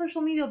thought,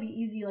 social media will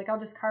be easy. Like I'll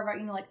just carve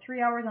out,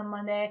 3 hours on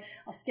Monday.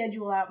 I'll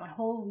schedule out my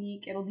whole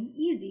week. It'll be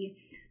easy.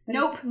 But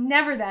nope. It's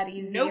never that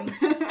easy. Nope.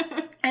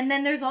 And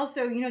then there's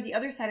also, the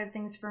other side of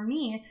things for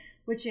me,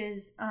 which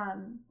is,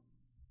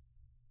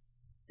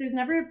 there's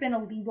never been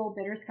a legal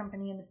bitters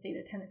company in the state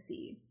of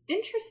Tennessee.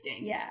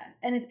 Interesting. Yeah.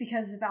 And it's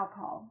because of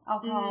alcohol.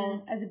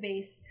 Alcohol as a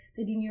base,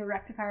 they deem you a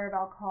rectifier of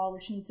alcohol,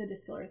 which needs a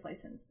distiller's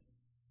license.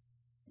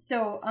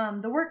 So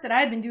the work that I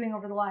had been doing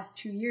over the last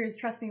 2 years,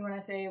 trust me when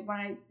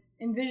I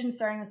envisioned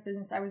starting this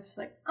business, I was just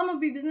like, I'm going to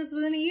be business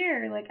within a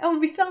year. Like, I'm going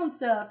to be selling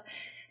stuff.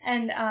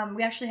 And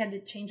we actually had to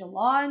change a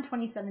law in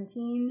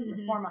 2017, mm-hmm.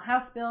 reform a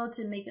House bill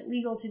to make it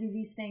legal to do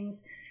these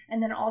things.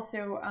 And then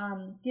also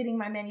getting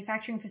my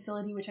manufacturing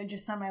facility, which I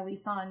just signed my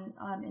lease on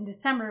in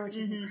December, which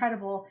is mm-hmm.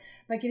 incredible.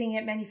 But getting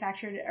it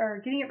manufactured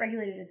or getting it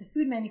regulated as a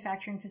food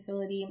manufacturing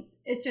facility,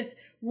 it's just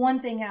one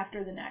thing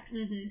after the next.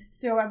 Mm-hmm.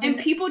 So and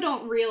people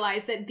don't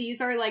realize that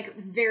these are like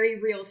very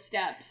real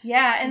steps.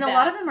 Yeah, and a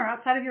lot of them are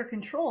outside of your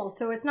control.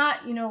 So it's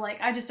not,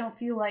 like I just don't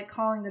feel like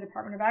calling the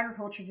Department of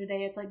Agriculture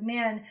today. It's like,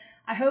 man,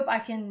 I hope I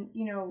can,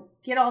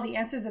 get all the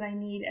answers that I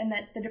need, and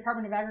that the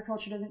Department of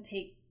Agriculture doesn't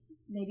take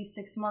maybe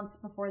 6 months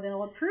before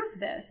they'll approve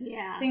this.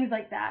 Yeah. Things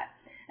like that.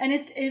 And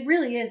it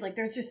really is like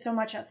there's just so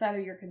much outside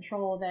of your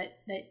control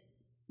that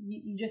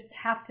you just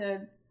have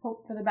to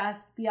hope for the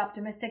best, be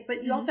optimistic, but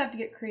you mm-hmm. also have to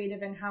get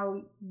creative in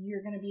how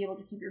you're going to be able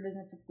to keep your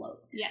business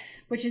afloat.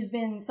 Yes. Which has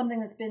been something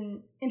that's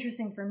been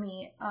interesting for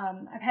me.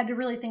 I've had to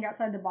really think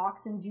outside the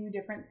box and do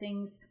different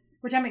things,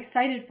 which I'm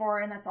excited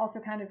for, and that's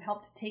also kind of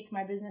helped take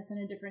my business in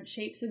a different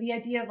shape. So the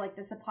idea of like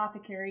this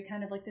apothecary,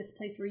 kind of like this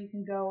place where you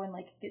can go and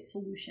like get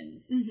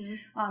solutions,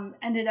 mm-hmm.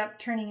 Ended up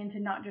turning into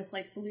not just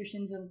like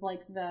solutions of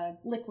like the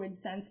liquid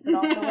sense, but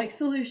also like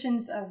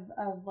solutions of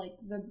like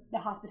the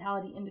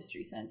hospitality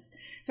industry sense.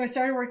 So I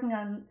started working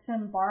on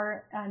some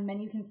bar and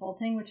menu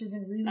consulting, which has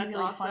been really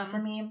awesome. Fun for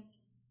me,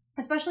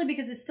 especially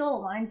because it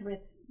still aligns with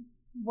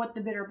what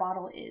the bitter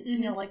bottle is,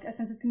 mm-hmm. Like a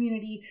sense of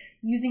community,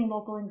 using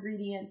local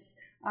ingredients,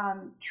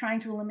 trying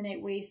to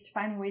eliminate waste,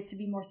 finding ways to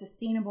be more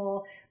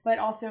sustainable, but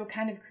also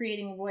kind of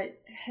creating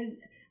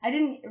I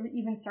didn't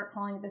even start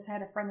calling it this. I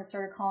had a friend that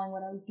started calling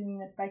what I was doing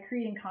this by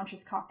creating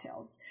conscious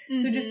cocktails.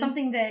 Mm-hmm. So just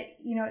something that,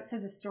 it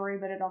says a story,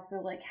 but it also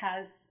like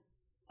has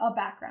a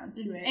background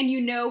to it.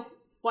 And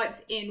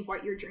what's in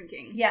what you're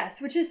drinking. Yes,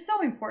 which is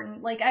so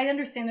important. Like, I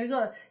understand there's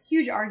a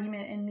huge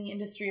argument in the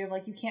industry of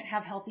like, you can't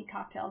have healthy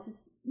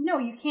cocktails. No,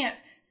 you can't,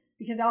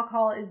 because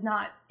alcohol is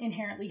not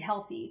inherently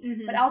healthy.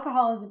 Mm-hmm. But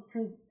alcohol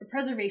is a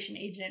preservation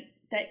agent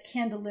that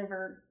can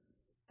deliver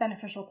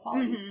beneficial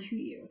qualities mm-hmm. to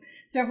you.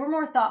 So if we're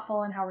more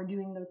thoughtful in how we're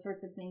doing those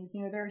sorts of things,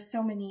 there are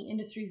so many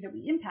industries that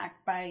we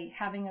impact by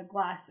having a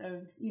glass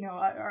of,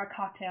 or a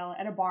cocktail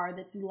at a bar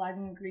that's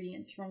utilizing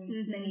ingredients from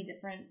mm-hmm. many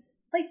different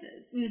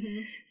places. Mm-hmm.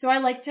 So I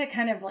like to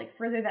kind of like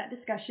further that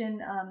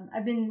discussion.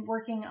 I've been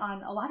working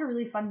on a lot of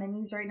really fun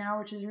menus right now,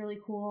 which is really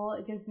cool.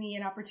 It gives me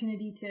an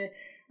opportunity to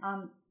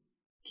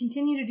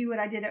continue to do what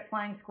I did at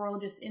Flying Squirrel,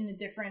 just in a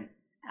different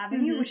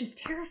avenue, which is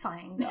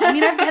terrifying. Though. I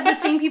mean, I've had the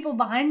same people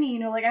behind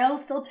me, like I'll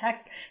still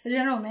text the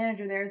general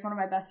manager. There is one of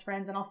my best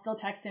friends, and I'll still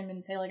text him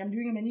and say, like, I'm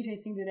doing a menu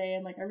tasting today,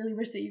 and like I really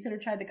wish that you could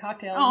have tried the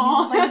cocktails. And he's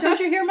just like, don't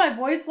you hear my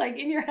voice like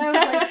in your head?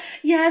 Like,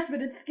 yes,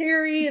 but it's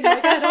scary, and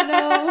like I don't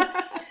know.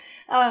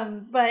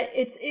 But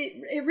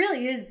it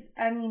really is.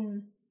 I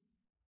mean,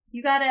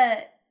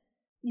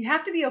 you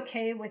have to be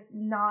okay with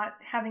not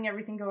having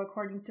everything go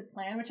according to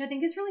plan, which I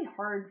think is really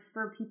hard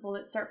for people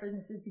that start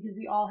businesses, because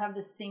we all have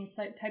the same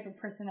type of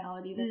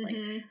personality that's like,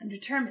 I'm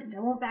determined, I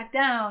won't back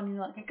down,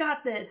 like, I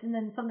got this, and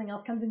then something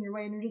else comes in your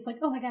way and you're just like,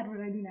 oh my God, what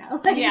do I do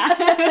now? Like,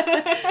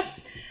 yeah.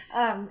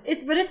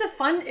 It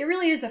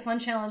really is a fun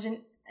challenge.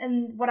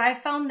 And what I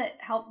found that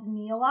helped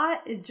me a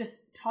lot is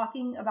just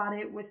talking about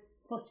it with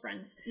close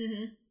friends.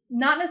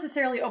 Not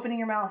necessarily opening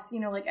your mouth,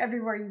 like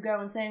everywhere you go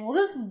and saying, well,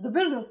 this is the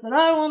business that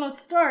I want to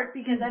start,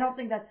 because I don't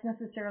think that's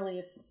necessarily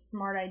a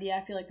smart idea.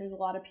 I feel like there's a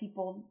lot of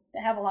people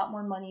that have a lot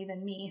more money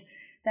than me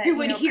that who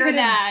would hear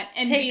that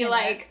and be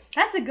like,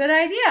 that's a good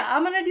idea.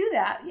 I'm going to do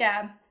that.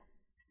 Yeah.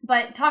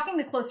 But talking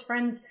to close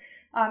friends,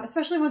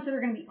 especially ones that are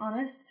going to be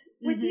honest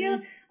with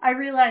you, I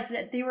realized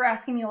that they were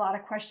asking me a lot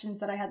of questions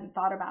that I hadn't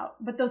thought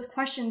about. But those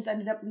questions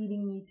ended up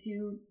leading me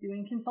to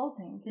doing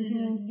consulting,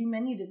 continuing to do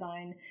menu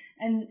design.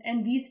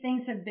 And these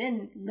things have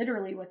been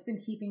literally what's been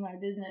keeping my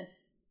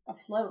business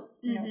afloat,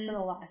 for the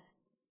last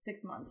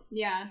 6 months.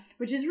 Yeah.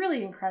 Which is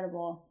really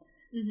incredible.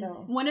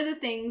 So one of the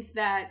things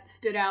that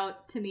stood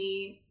out to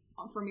me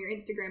from your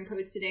Instagram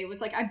post today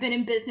was like, I've been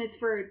in business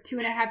for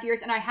 2.5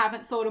 years and I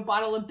haven't sold a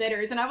bottle of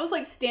bitters. And I was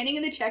like standing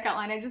in the checkout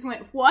line. I just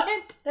went, what?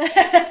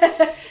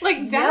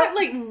 Like that,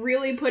 like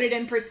really put it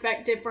in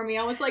perspective for me.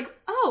 I was like,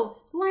 oh,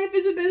 life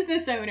as a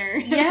business owner.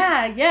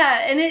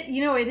 Yeah. And it,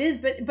 it is,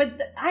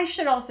 but I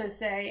should also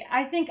say,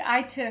 I think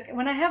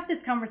when I have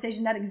this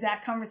conversation, that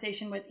exact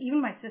conversation with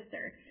even my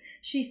sister,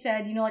 she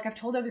said, like, I've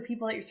told other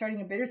people that you're starting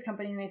a bitters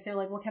company, and they say,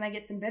 like, well, can I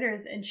get some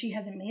bitters? And she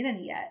hasn't made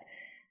any yet.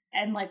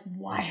 And like,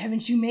 why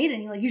haven't you made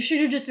any? Like, you should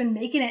have just been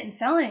making it and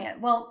selling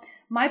it. Well,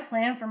 my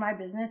plan for my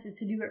business is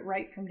to do it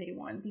right from day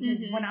one,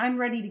 because when I'm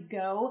ready to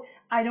go,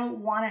 I don't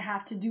want to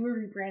have to do a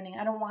rebranding.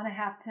 I don't want to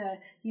have to,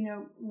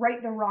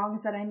 right the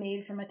wrongs that I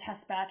made from a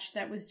test batch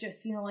that was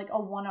just, like a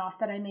one-off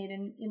that I made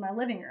in my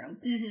living room.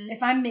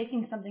 If I'm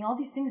making something, all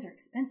these things are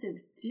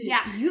expensive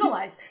to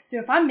utilize. So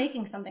if I'm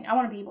making something, I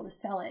want to be able to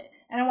sell it.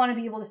 And I want to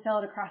be able to sell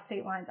it across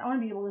state lines. I want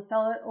to be able to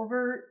sell it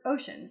over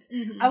oceans.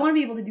 I want to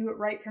be able to do it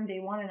right from day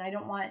one. And I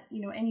don't want,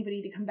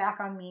 anybody to come back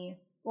on me,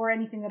 or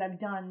anything that I've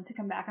done to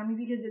come back on me,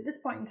 because at this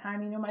point in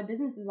time, my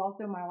business is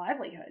also my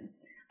livelihood.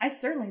 I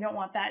certainly don't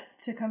want that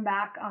to come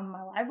back on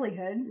my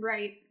livelihood.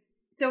 Right.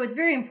 So it's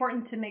very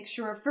important to make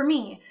sure, for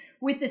me,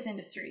 with this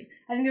industry,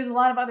 I think there's a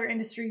lot of other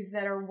industries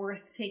that are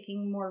worth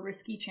taking more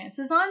risky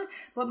chances on,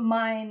 but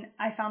mine,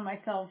 I found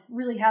myself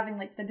really having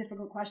like the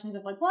difficult questions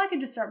of like, well, I could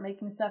just start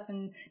making stuff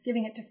and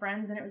giving it to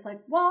friends. And it was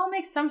like, well, I'll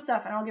make some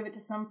stuff and I'll give it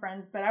to some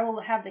friends, but I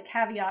will have the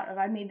caveat of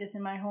I made this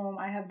in my home,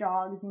 I have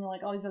dogs,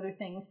 like all these other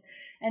things.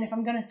 And if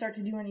I'm going to start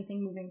to do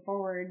anything moving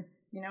forward,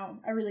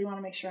 I really want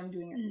to make sure I'm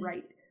doing it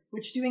right,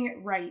 which doing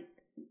it right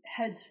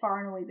has far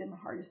and away been the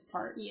hardest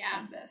part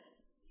of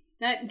this.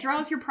 That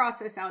draws your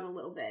process out a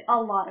little bit.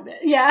 A lot of it.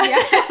 Yeah.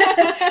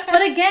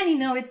 But again,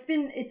 it's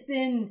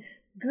been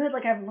good.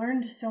 Like, I've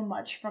learned so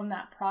much from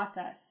that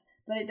process,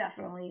 but it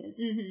definitely is.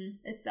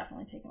 It's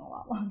definitely taken a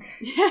lot longer.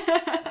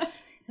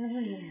 Oh,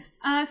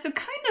 yes. So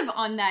kind of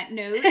on that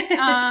note,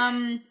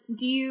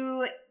 do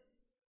you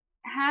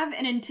have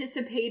an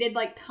anticipated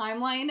like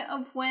timeline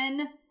of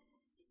when?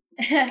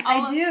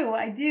 I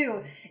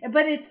do.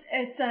 But it's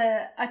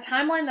a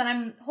timeline that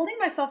I'm holding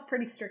myself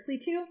pretty strictly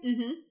to.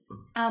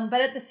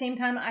 But at the same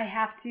time, I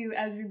have to,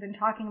 as we've been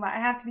talking about, I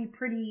have to be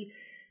pretty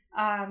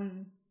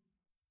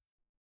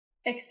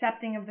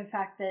accepting of the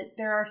fact that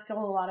there are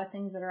still a lot of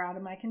things that are out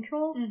of my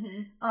control.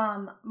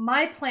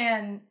 My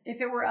plan,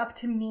 if it were up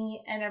to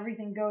me and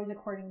everything goes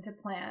according to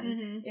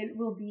plan, it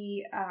will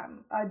be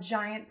a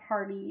giant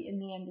party in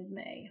the end of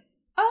May.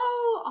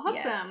 Oh,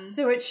 awesome. Yes.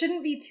 So it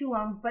shouldn't be too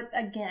long, but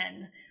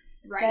again,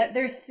 right.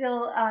 There's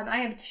still, I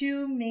have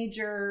 2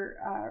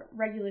 major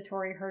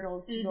regulatory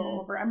hurdles to go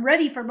over. I'm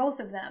ready for both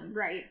of them.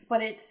 Right.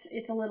 But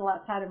it's a little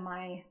outside of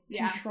my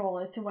control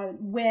as to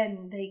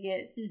when they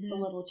get the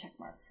little check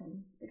mark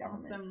from the government.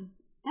 Awesome.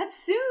 That's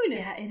soon.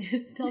 Yeah, it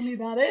is. Tell me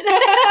about it.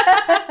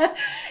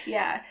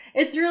 Yeah,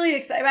 it's really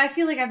exciting. I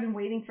feel like I've been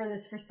waiting for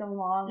this for so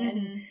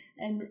long,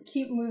 and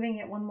keep moving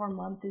it one more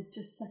month is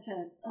just such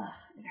a,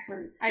 it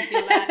hurts. I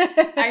feel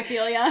that. I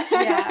feel ya.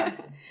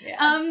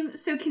 Yeah.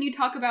 So can you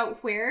talk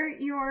about where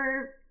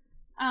your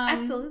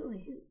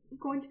Absolutely.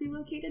 Going to be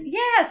located?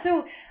 Yeah,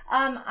 so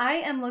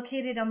I am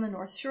located on the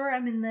North Shore.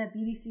 I'm in the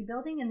BDC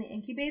building in the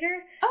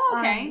incubator. Oh,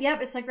 okay.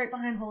 Yep, it's like right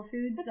behind Whole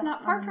Foods. That's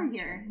not far from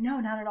here.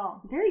 No, not at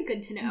all. Very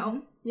good to know. Mm-hmm.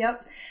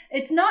 Yep.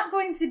 It's not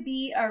going to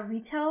be a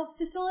retail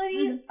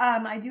facility.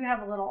 Mm-hmm. I do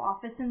have a little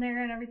office in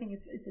there and everything.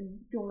 It's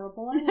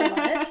adorable. I love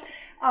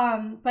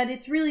it. But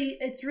it's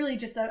really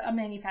just a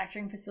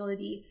manufacturing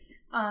facility.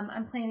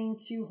 I'm planning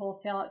to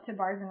wholesale it to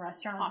bars and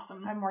restaurants.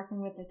 Awesome. I'm working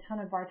with a ton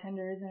of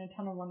bartenders and a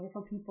ton of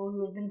wonderful people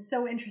who have been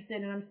so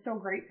interested, and I'm so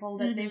grateful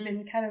that they've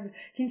been kind of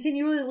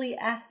continually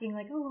asking,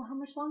 like, oh, well, how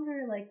much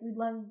longer? Like, we'd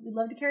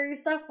love to carry your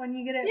stuff when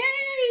you get it.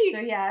 Yay! So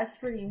yeah, it's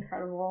pretty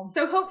incredible.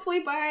 So hopefully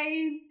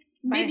by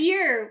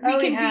mid-year, we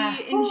can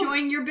be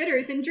enjoying your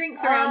bitters and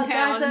drinks around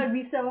town. Gosh, that would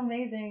be so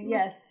amazing.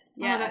 Yes.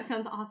 Yeah. Oh, that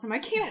sounds awesome. I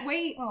can't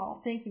wait. Oh,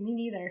 thank you. Me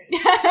neither.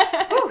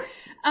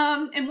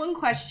 And one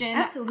question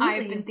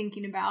I've been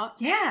thinking about.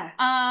 Yeah.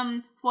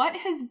 What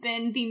has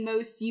been the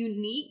most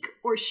unique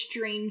or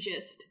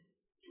strangest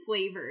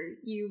flavor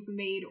you've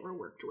made or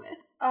worked with?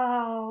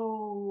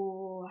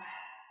 Oh.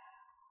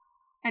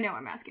 I know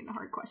I'm asking the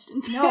hard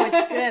questions. No,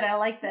 it's good. I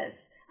like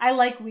this. I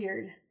like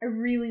weird. I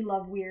really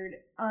love weird.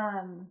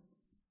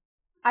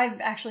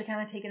 I've actually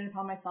kind of taken it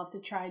upon myself to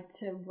try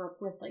to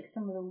work with like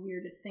some of the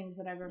weirdest things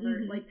that I've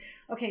ever like.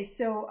 Okay,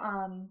 so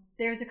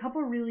there's a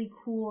couple really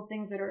cool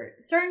things that are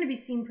starting to be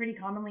seen pretty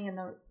commonly in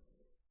the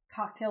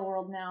cocktail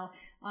world now.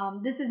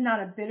 This is not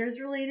a bitters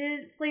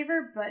related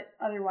flavor, but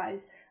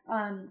otherwise,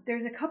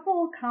 there's a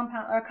couple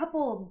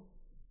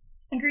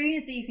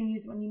ingredients that you can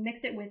use when you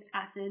mix it with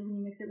acid. When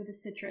you mix it with a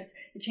citrus,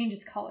 it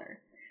changes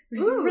color. Which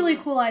is a really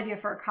cool idea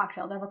for a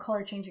cocktail, to have a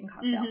color-changing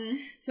cocktail.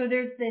 So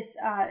there's this,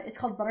 it's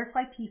called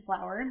butterfly pea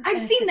flower. I've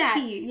seen that.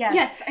 Tea,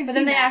 yes, I've but seen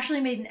then they that. actually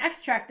made an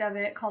extract of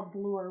it called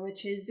Blur,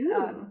 which is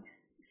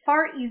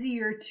far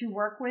easier to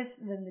work with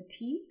than the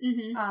tea,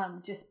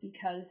 just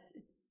because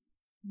it's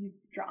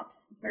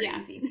drops. It's very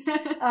easy.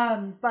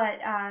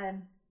 But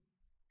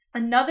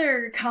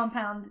another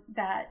compound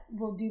that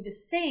will do the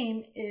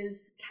same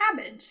is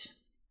cabbage.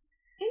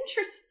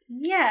 Interesting.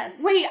 Yes.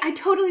 Wait, I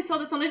totally saw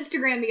this on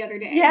Instagram the other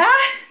day. Yeah?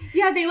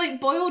 Yeah, they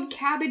like boiled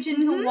cabbage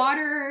into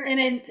water. And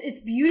it's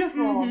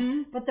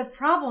beautiful. But the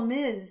problem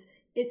is,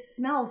 it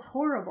smells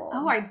horrible.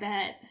 Oh, I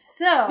bet.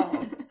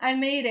 So, I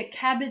made a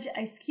cabbage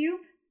ice cube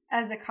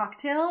as a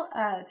cocktail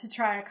to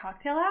try a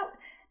cocktail out.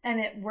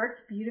 And it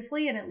worked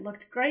beautifully and it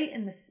looked great.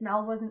 And the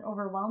smell wasn't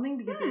overwhelming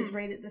because it was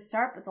right at the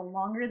start. But the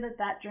longer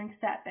that drink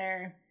sat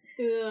there,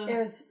 it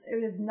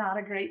was not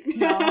a great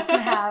smell to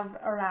have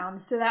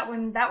around. So that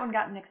one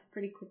got nixed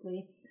pretty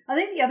quickly. I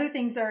think the other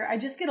things are, I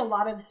just get a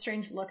lot of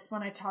strange looks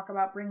when I talk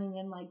about bringing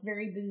in like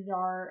very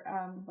bizarre,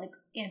 like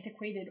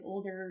antiquated,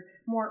 older,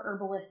 more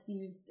herbalist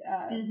used,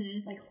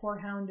 like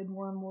horehound and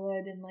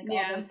wormwood and like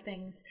all those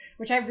things,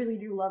 which I really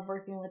do love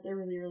working with. They're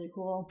really, really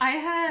cool.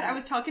 I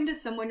was talking to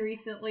someone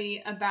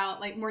recently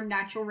about like more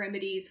natural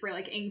remedies for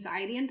like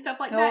anxiety and stuff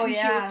like that. And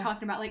she was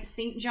talking about like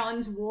St.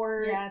 John's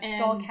wort. Yeah,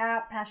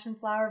 skullcap, passion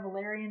flower,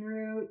 valerian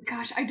root.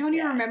 Gosh, I don't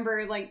even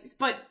remember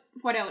but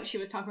what else she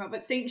was talking about,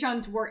 but St.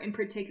 John's wort in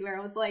particular, I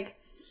was like,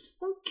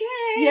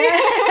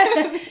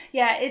 okay.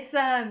 Yeah, it's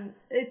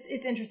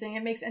interesting.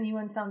 It makes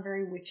anyone sound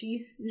very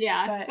witchy.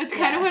 Yeah, but that's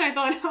kind of what I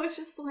thought. I was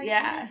just like,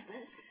 what is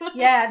this?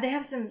 Yeah, they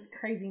have some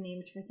crazy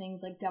names for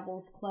things like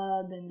Devil's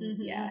Club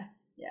and yeah.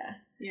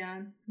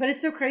 But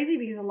it's so crazy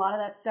because a lot of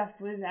that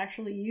stuff was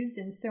actually used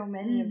in so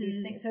many of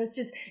these things. So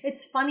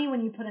it's funny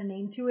when you put a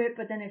name to it,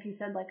 but then if you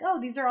said like,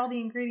 oh, these are all the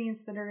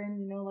ingredients that are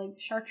in, like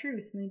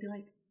chartreuse, and they'd be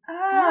like,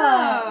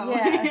 oh.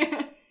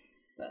 Yeah.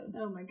 So.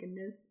 Oh my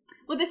goodness.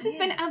 Well, this has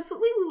been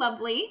absolutely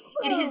lovely.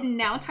 It is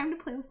now time to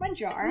play with my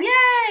jar.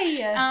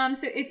 Yay!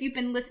 So if you've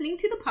been listening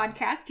to the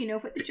podcast, you know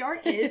what the jar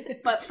is.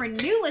 But for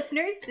new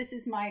listeners, this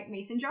is my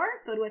mason jar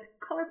filled with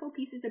colorful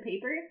pieces of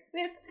paper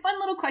with fun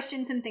little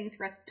questions and things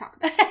for us to talk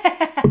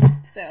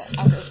about. So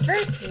I'll go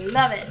first.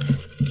 Love it.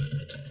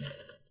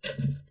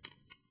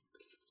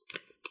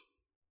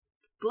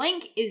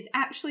 Blank is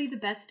actually the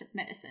best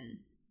medicine.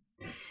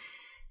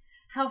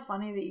 How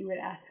funny that you would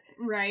ask.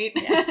 Right?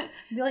 Yeah.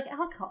 Be like,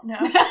 alcohol. No.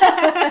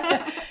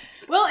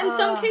 Well, in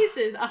some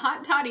cases, a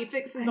hot toddy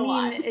fixes a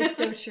lot. It's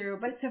so true.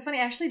 But it's so funny.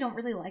 I actually don't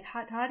really like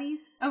hot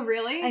toddies. Oh,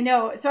 really? I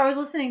know. So I was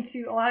listening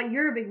to a lot.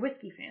 You're a big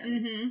whiskey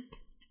fan.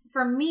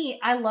 For me,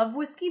 I love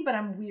whiskey, but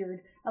I'm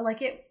weird. I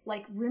like it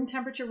like room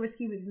temperature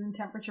whiskey with room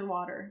temperature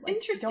water. Like,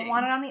 interesting. I don't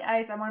want it on the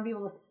ice. I want to be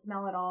able to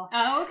smell it all.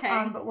 Oh,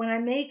 okay. But when I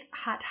make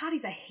hot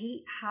toddies, I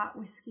hate hot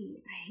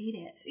whiskey. I hate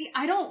it. See,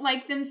 I don't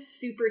like them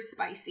super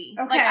spicy.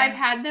 Okay. Like, I've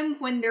had them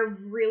when they're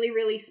really,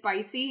 really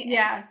spicy.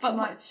 Too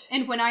much.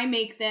 And when I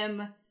make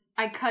them,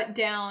 I cut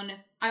down,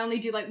 I only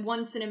do like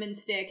 1 cinnamon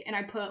stick, and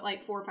I put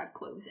like 4 or 5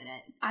 cloves in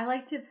it. I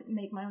like to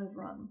make mine with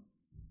rum.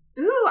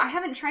 Ooh, I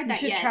haven't tried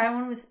that yet. You should try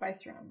one with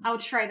spiced rum. I'll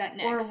try that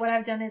next. Or what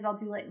I've done is I'll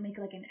make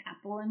like an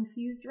apple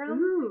infused rum.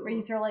 Ooh. Where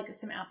you throw like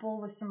some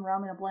apple with some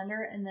rum in a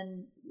blender and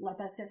then let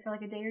that sit for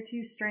like a day or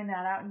two, strain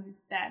that out, and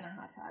use that in a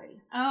hot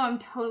toddy. Oh, I'm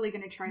totally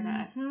gonna try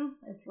that.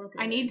 It's real good.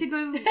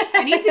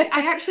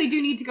 I actually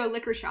do need to go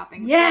liquor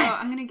shopping. Yes. So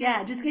I'm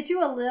gonna just get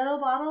you a little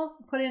bottle,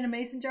 put it in a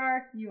mason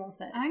jar, you all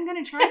set. I'm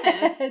gonna try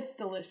this. It's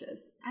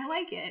delicious. I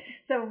like it.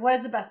 So what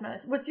is the best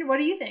medicine? What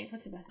do you think?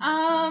 What's the best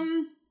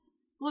medicine?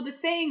 Well, the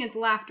saying is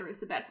laughter is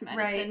the best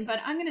medicine, right. but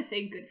I'm gonna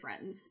say good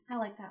friends. I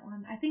like that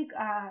one. I think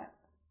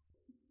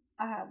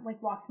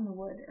like walks in the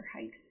wood or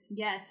hikes.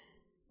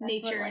 Yes. That's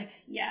nature.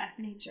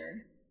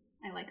 Nature.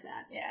 I like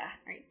that. Yeah.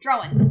 All right, draw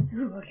one.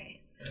 Ooh,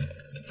 okay.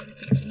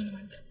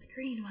 The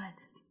green one.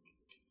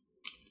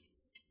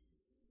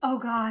 Oh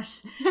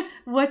gosh.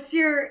 What's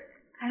your,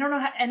 I don't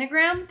know,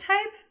 Enneagram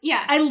type?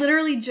 Yeah. I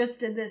literally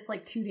just did this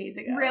like 2 days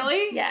ago.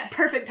 Really? Yes.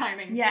 Perfect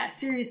timing. Yeah,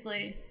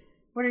 seriously.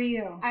 What are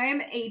you? I am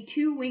a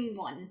 2-wing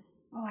 1.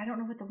 Oh, I don't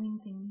know what the wing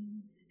thing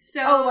means.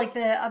 So, like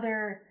the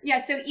other. Yeah,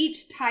 so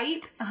each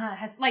type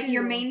has like two.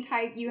 your main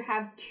type, you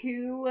have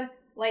 2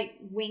 like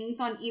wings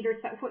on either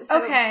side.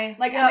 So, okay.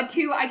 Like I'm a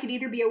 2, I could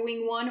either be a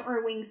wing 1 or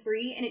a wing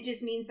 3, and it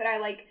just means that I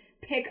like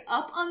pick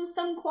up on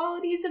some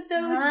qualities of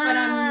those, but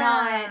I'm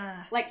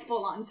not like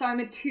full on. So I'm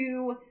a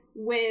 2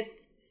 with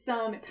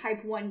some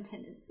type 1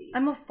 tendencies.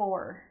 I'm a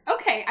 4.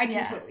 Okay, I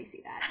can totally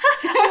see that.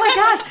 Oh my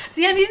gosh.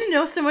 See, I need to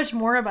know so much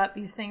more about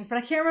these things, but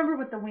I can't remember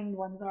what the winged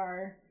ones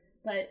are.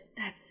 But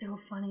that's so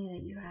funny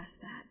that you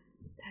asked that.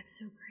 That's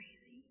so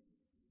crazy.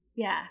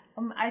 Yeah.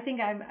 I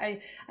think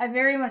I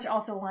very much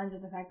also aligns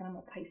with the fact that I'm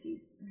a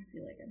Pisces. I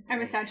feel like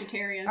I'm a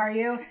Sagittarius. Are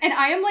you? And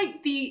I am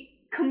like the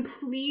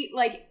complete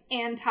like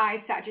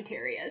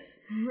anti-Sagittarius.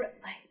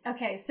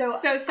 Okay, so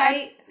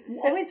I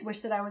always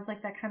wish that I was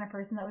like that kind of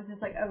person that was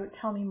just like, oh,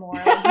 tell me more.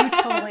 Like,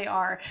 you totally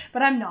are.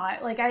 But I'm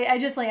not. Like I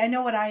just like I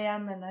know what I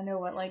am, and I know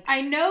what like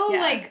I know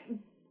like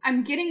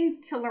I'm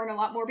getting to learn a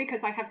lot more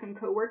because I have some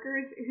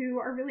coworkers who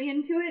are really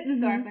into it, and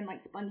so I've been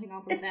like sponging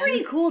off of them. It's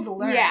pretty cool to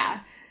learn.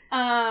 Yeah.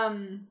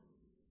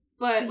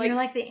 But like you're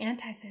like the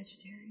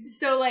anti-Sagittarius.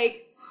 So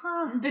like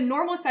the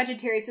normal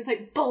Sagittarius is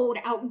like bold,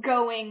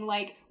 outgoing,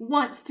 like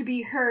wants to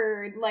be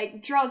heard,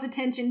 like draws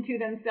attention to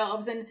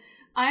themselves, and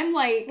I'm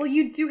like, well,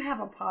 you do have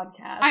a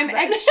podcast. I'm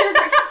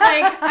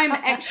I'm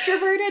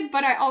extroverted,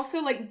 but I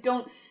also like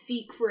don't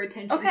seek for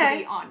attention to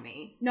be on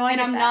me. No, I and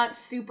get I'm that. not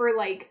super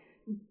like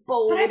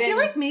bold. But I feel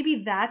like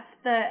maybe that's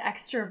the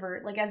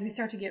extrovert. Like as we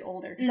start to get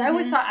older, because I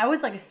always thought I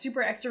was like a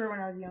super extrovert when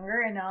I was younger,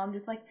 and now I'm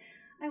just like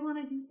I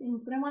want to do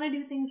things, but I want to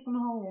do things from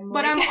home.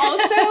 But I'm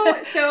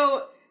also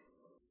so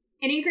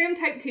Enneagram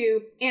Type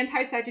 2,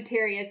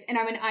 anti-Sagittarius, and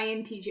I'm an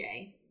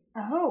INTJ.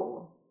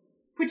 Oh,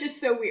 which is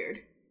so weird.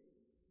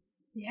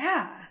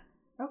 Yeah.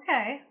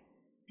 Okay.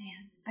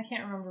 Man, I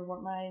can't remember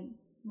what my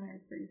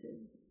Myers-Briggs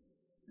is.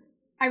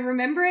 I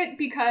remember it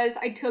because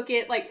I took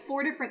it like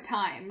 4 different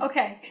times.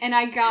 Okay. And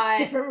I got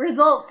different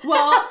results.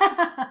 Well,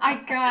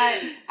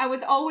 I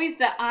was always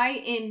the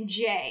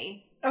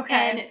INJ. Okay.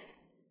 And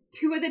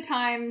 2 of the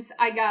times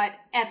I got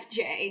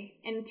FJ,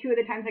 and 2 of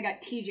the times I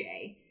got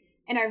TJ.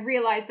 And I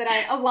realized that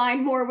I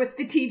aligned more with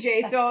the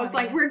TJ, so I was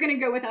like, we're gonna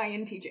go with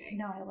INTJ.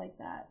 No, I like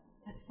that.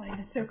 That's funny.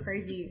 That's so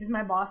crazy. Because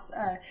my boss,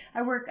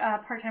 I work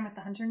part-time at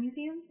the Hunter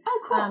Museum.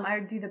 Oh, cool. I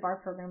do the bar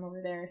program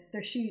over there.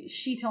 So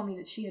she told me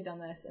that she had done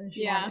this. And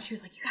she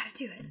was like, you gotta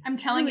do it. I'm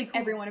telling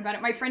everyone about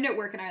it. My friend at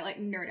work and I like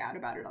nerd out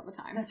about it all the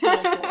time. That's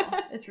really cool.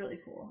 It's really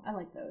cool. I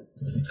like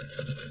those.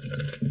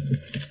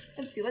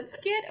 Let's see. Let's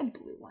get a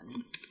blue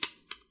one.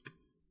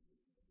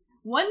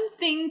 One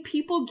thing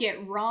people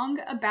get wrong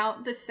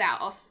about the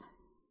South.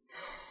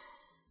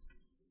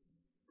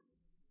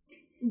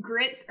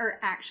 Grits are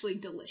actually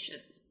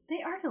delicious.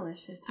 They are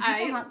delicious. Do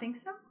people not think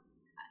so?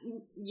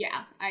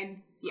 Yeah. I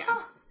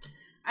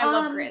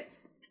love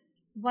grits.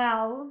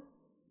 Well,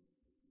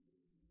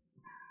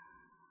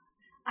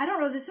 I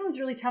don't know. This one's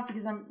really tough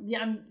because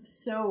I'm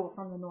so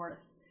from the north.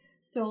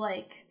 So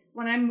like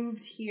when I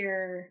moved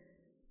here,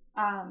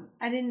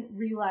 I didn't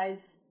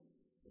realize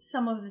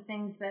some of the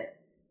things that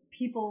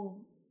people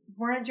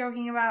weren't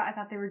joking about. I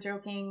thought they were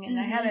joking,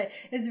 and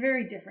it's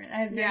very different.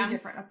 I have very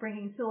different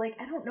upbringing. So like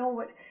I don't know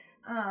what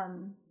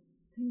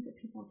things that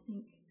people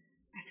think.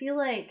 I feel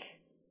like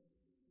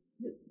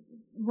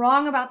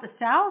wrong about the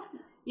South.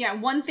 Yeah,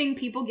 one thing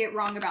people get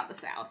wrong about the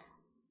South.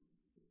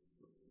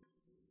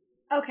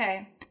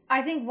 Okay,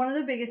 I think one of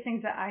the biggest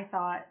things that I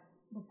thought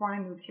before I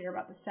moved here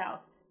about the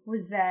South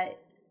was that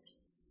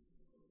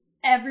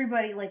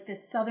everybody, like,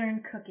 this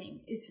Southern cooking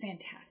is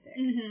fantastic,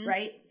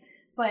 right?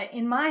 But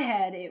in my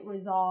head, it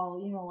was all,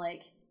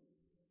 like,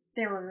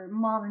 there were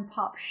mom and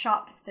pop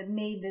shops that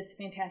made this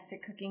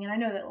fantastic cooking. And I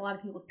know that a lot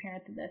of people's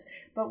parents did this.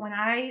 But when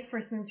I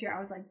first moved here, I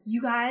was like,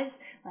 you guys,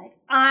 like,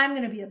 I'm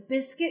going to be a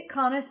biscuit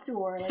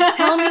connoisseur. Like,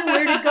 tell me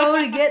where to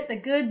go to get the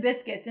good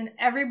biscuits. And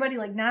everybody,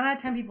 like, 9 out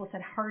of 10 people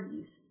said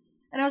Hardee's.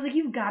 And I was like,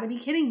 you've got to be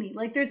kidding me.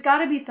 Like, there's got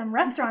to be some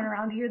restaurant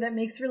around here that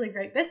makes really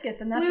great biscuits.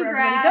 And that's Bluegrass.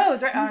 Where everybody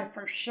goes, right?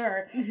 For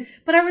sure.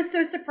 But I was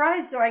so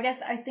surprised. So I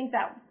guess I think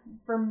that,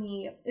 for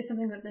me, is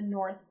something that the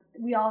North,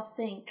 we all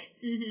think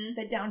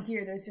that down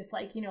here there's just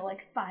like,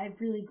 like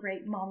 5 really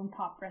great mom and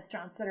pop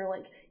restaurants that are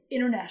like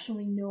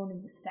internationally known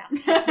in the South.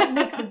 They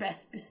make the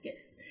best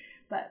biscuits.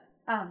 But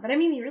I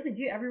mean, you really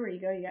do. Everywhere you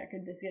go, you got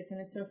good biscuits, and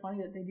it's so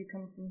funny that they do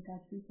come from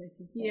fast food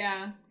places. But,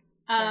 yeah.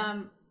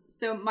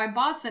 So my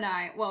boss and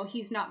I, well,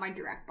 he's not my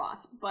direct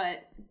boss,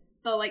 but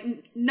the like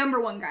number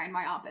one guy in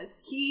my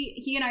office,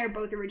 he and I are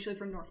both originally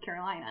from North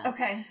Carolina.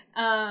 Okay.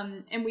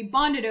 And we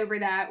bonded over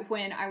that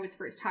when I was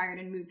first hired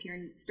and moved here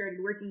and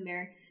started working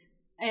there.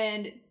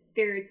 And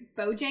there's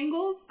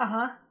Bojangles.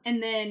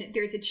 And then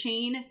there's a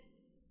chain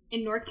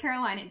in North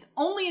Carolina. It's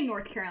only in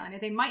North Carolina.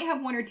 They might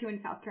have one or two in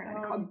South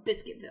Carolina called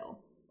Biscuitville.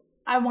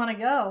 I want to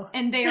go.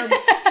 And they're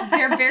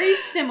very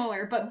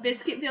similar, but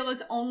Biscuitville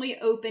is only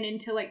open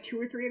until like 2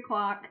 or 3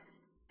 o'clock.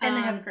 And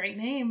they have a great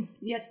name.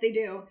 Yes, they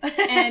do.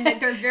 And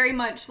they're very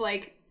much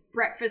like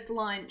breakfast,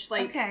 lunch.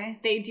 Like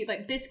they do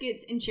like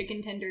biscuits and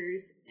chicken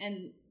tenders.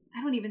 And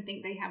I don't even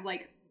think they have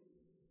like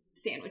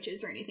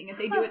sandwiches or anything. If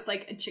they do, it's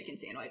like a chicken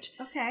sandwich.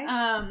 Okay.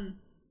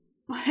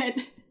 But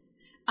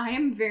I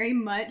am very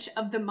much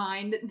of the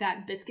mind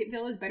that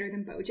Biscuitville is better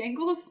than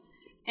Bojangles.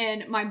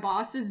 And my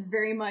boss is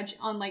very much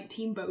on, like,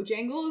 Team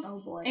Bojangles.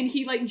 Oh, boy. And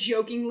he, like,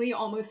 jokingly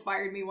almost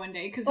fired me one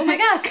day. Because oh, my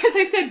gosh. Because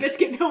I said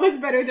Biscuitville was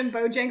better than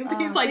Bojangles.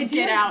 He's like,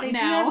 get out now. They do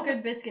have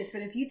good biscuits,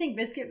 but if you think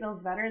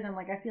Biscuitville's better, then,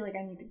 like, I feel like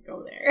I need to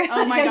go there.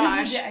 Oh, my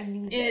gosh. I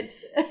need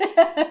it's,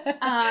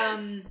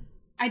 I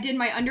did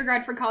my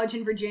undergrad for college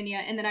in Virginia,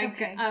 and then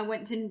I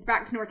went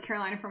back to North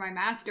Carolina for my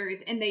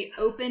master's, and they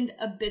opened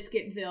a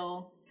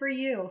Biscuitville. For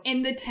you.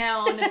 In the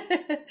town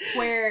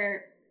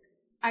where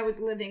I was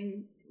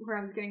living, where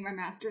I was getting my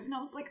master's, and I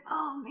was like,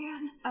 oh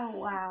man. Oh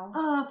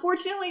wow.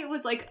 Fortunately it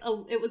was like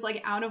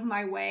out of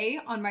my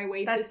way on my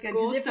way to school.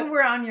 Good, 'cause if it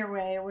were on your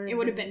way, it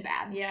would have been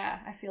bad. Yeah,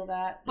 I feel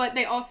that. But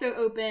they also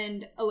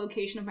opened a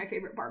location of my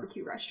favorite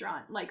barbecue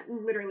restaurant, like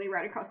literally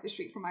right across the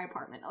street from my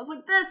apartment. I was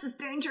like, this is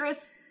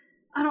dangerous.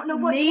 I don't know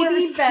what's worse.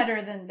 Maybe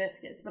better than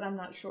biscuits, but I'm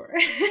not sure.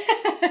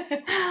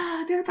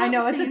 They're about I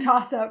know, it's a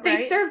toss-up, right? They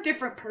serve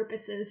different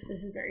purposes.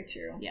 This is very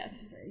true. Yes.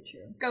 This is very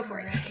true. Go for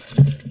it.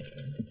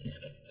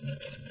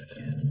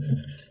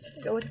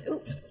 Go with,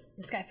 ooh,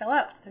 this guy fell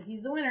out, so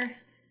he's the winner.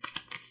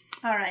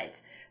 All right.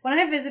 When I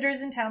have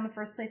visitors in town, the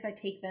first place I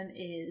take them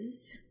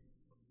is,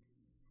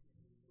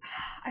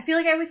 I feel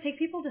like I always take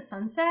people to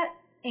Sunset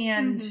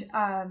and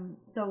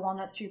the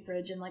Walnut Street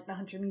Bridge and like the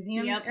Hunter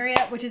Museum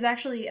area, which is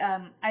actually,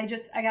 I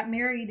got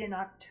married in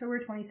October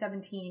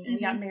 2017, and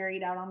we got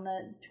married out on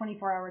the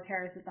 24-hour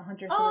terrace at the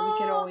Hunter, so that we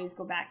could always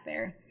go back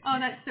there. Oh,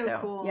 that's so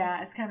cool.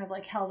 Yeah, it's kind of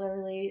like held a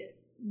really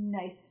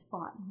nice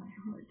spot in my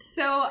heart.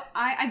 So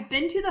I've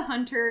been to the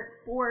Hunter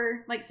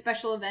for like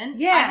special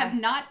events. Yeah. I have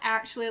not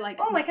actually like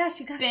oh my gosh,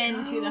 you gotta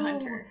been to the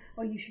Hunter.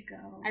 Oh, you should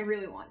go. I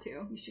really want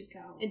to. You should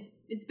go.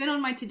 It's been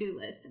on my to-do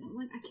list, and I'm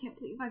like, I can't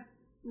believe I've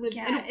lived.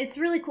 Yeah, it's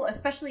really cool.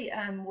 Especially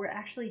we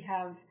actually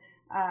have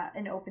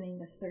an opening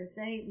this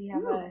Thursday. We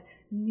have a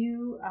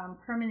new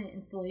permanent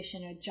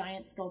installation, a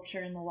giant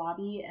sculpture in the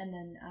lobby, and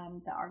then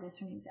the artist,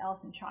 her name's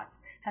Allison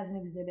Schatz, has an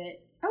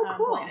exhibit. Oh,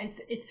 cool!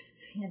 It's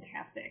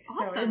fantastic.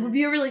 Awesome. So it would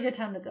be a really good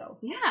time to go.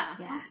 Yeah,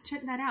 I'll have to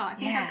check that out. I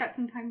think I've got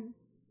some time.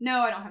 No,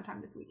 I don't have time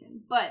this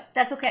weekend, but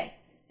that's okay.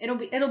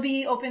 It'll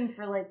be open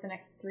for like the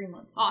next 3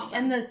 months. Awesome.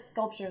 And the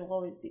sculpture will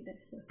always be there.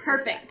 So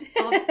perfect.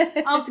 I'll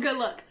have to go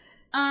look.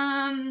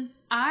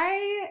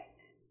 I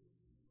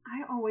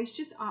always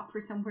just opt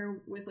for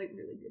somewhere with like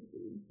really good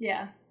food.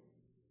 Yeah.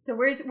 So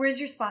where's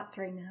your spots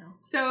right now?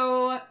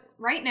 So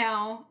right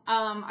now,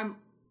 I'm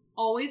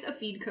always a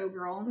Feed Co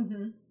girl.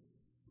 Mm-hmm.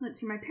 Let's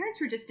see, my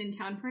parents were just in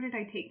town. Where did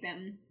I take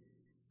them?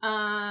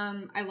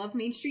 I love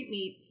Main Street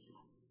Meats.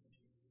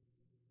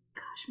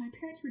 Gosh, my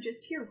parents were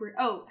just here.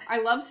 I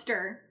love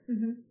Stir.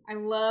 Mm-hmm. I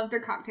love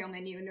their cocktail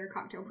menu and their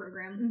cocktail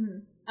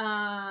program.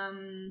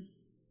 Mm-hmm.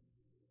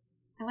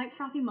 I like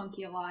Frothy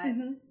Monkey a lot.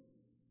 Mm-hmm.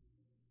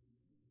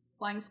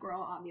 Flying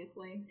Squirrel,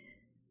 obviously.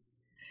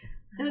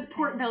 Those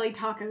pork belly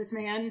tacos,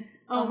 man.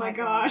 Oh my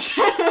gosh.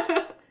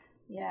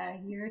 Yeah,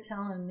 you're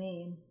telling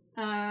me.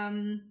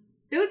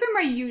 Those are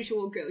my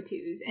usual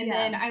go-tos. And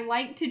then I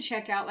like to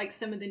check out, like,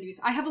 some of the news.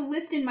 I have a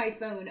list in my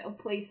phone of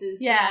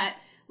places that,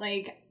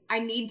 like, I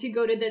need to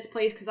go to this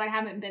place because I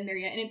haven't been there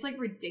yet. And it's, like,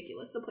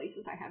 ridiculous, the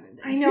places I haven't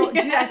been to. I know.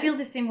 Dude, I feel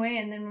the same way.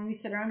 And then when we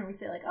sit around and we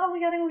say, like, oh, we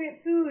gotta go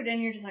get food. And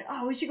you're just like,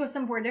 oh, we should go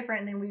somewhere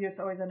different. And then we just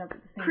always end up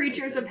at the same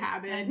Creatures places. of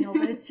habit. I know,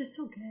 but it's just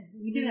so good.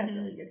 We do have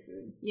really good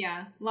food.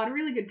 Yeah. A lot of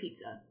really good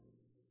pizza.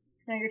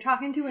 Now you're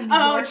talking to a New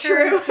Yorker.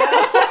 True. So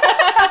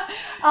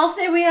I'll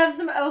say we have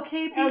some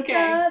okay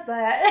pizza,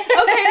 but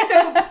okay.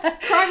 So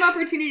prime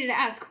opportunity to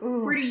ask,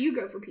 where do you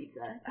go for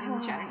pizza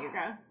in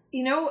Chattanooga?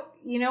 You know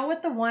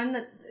what, the one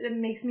that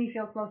makes me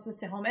feel closest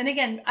to home. And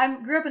again, I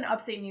grew up in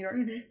upstate New York,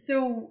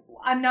 so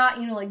I'm not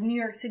like New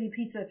York City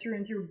pizza through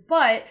and through.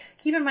 But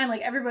keep in mind,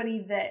 like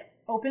everybody that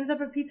opens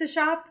up a pizza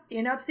shop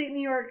in upstate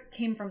New York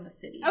came from the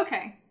city.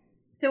 Okay.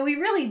 So we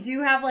really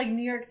do have, like,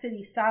 New York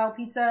City style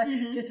pizza,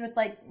 just with,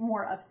 like,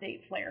 more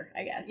upstate flair,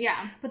 I guess.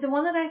 Yeah. But the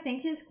one that I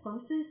think is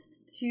closest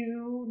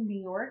to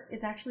New York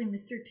is actually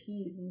Mr.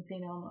 T's in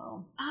St.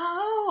 Elmo.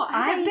 Oh,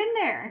 I've been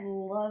there.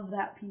 Love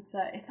that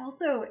pizza. It's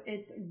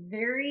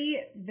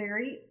very,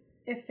 very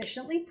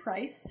efficiently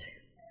priced.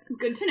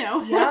 Good to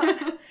know.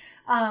 Yep.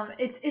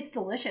 It's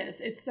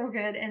delicious. It's so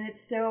good, and it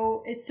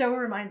so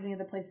reminds me of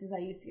the places I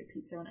used to get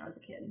pizza when I was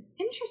a kid.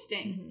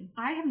 Interesting. Mm-hmm.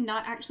 I have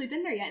not actually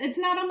been there yet. It's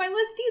not on my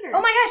list either.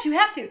 Oh my gosh, you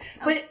have to.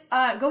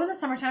 But go in the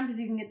summertime because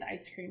you can get the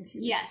ice cream too,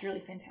 which is really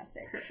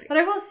fantastic. Perfect. But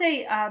I will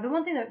say the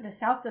one thing that the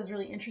South does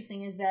really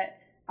interesting is that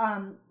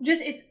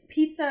just it's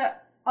pizza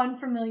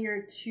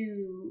unfamiliar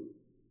to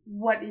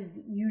what is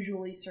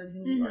usually served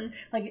in New York.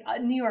 Like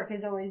New York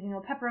is always,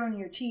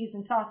 pepperoni or cheese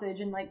and sausage,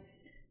 and like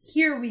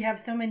here we have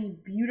so many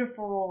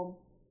beautiful,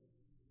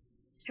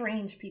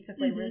 strange pizza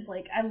flavors.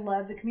 Like I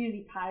love the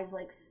community pies,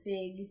 like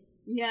fig.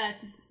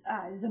 Yes,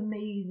 is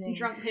amazing.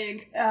 Drunk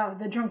pig. Oh,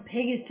 the drunk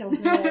pig is so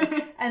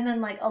good. And then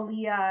like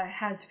Aaliyah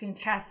has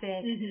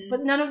fantastic,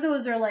 but none of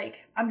those are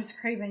like I'm just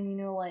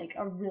craving, like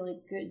a really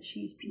good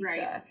cheese pizza.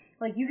 Right.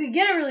 Like you could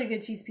get a really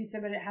good cheese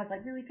pizza, but it has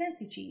like really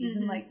fancy cheese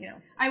and like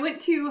I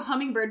went to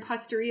Hummingbird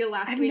Pastaria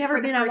last week. I've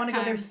never been. I want to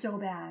go there so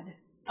bad.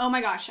 Oh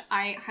my gosh,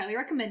 I highly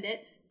recommend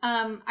it.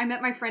 I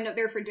met my friend up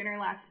there for dinner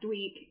last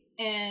week,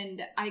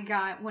 and I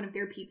got one of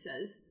their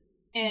pizzas,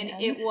 and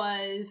it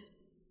was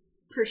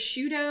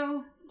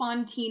prosciutto,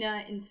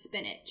 fontina, and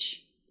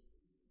spinach.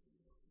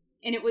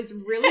 And it was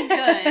really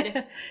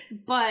good,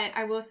 but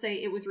I will say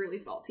it was really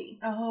salty.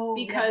 Oh,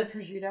 because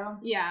prosciutto.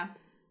 Yeah.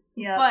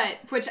 Yeah.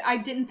 But which I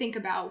didn't think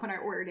about when I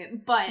ordered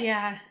it, but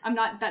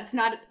that's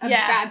not a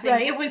bad thing.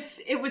 Right. It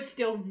was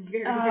still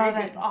very, very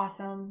good. That's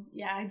awesome.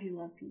 Yeah, I do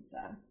love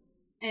pizza.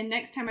 And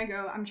next time I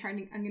go, I'm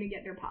gonna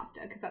get their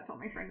pasta because that's what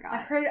my friend got.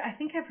 I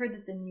think I've heard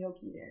that the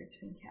gnocchi there is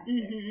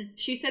fantastic.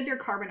 She said their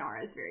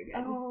carbonara is very good.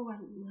 Oh, I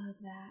love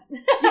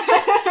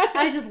that.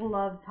 I just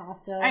love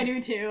pasta. I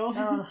do too.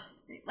 Oh.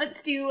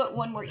 Let's do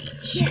one more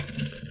each. Yes.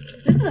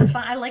 This is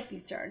I like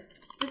these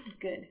jars. This is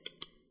good.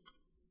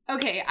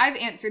 Okay, I've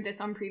answered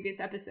this on previous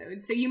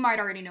episodes, so you might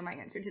already know my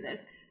answer to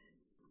this.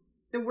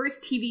 The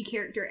worst TV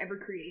character ever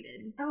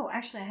created. Oh,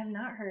 actually, I have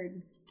not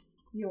heard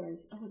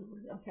yours. Oh,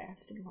 okay, I have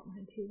to think about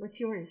mine too. What's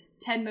yours?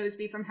 Ted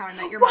Mosby from How I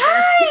Met Your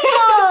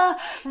Mother.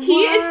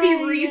 He is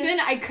the reason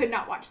I could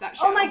not watch that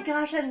show. Oh my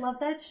gosh, I love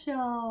that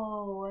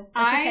show.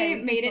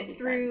 I made it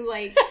through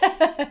like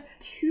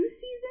 2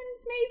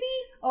 seasons, maybe.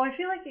 Oh, I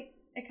feel like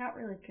it got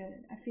really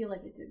good. I feel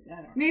like it did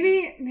better.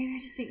 Maybe I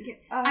just didn't get...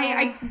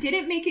 I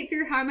didn't make it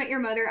through How I Met Your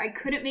Mother. I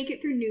couldn't make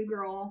it through New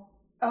Girl.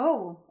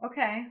 Oh,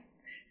 okay.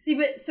 See,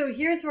 but so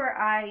here's where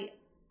I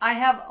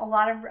have a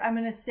lot of... I'm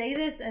going to say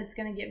this, and it's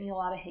going to get me a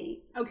lot of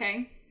hate.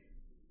 Okay.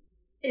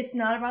 It's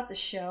not about the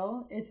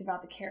show. It's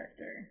about the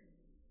character.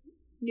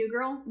 New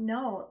Girl?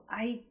 No,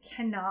 I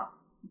cannot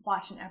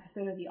watch an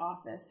episode of The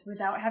Office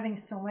without having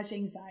so much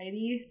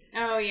anxiety.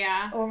 Oh,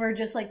 yeah. Over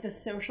just, like, the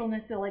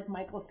socialness of, like,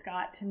 Michael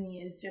Scott to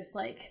me is just,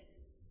 like...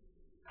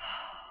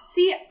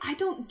 See, I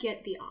don't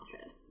get The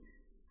Office.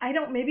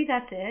 Maybe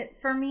that's it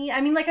for me. I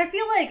mean, like, I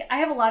feel like I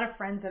have a lot of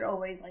friends that are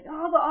always like,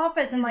 oh, The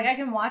Office, and, like, I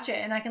can watch it,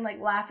 and I can, like,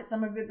 laugh at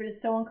some of it, but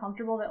it's so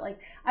uncomfortable that, like,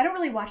 I don't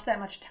really watch that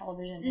much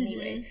television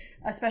anyway,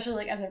 especially,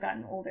 like, as I've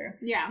gotten older.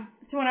 Yeah.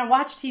 So when I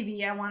watch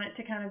TV, I want it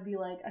to kind of be,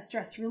 like, a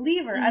stress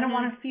reliever. I don't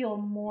want to feel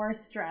more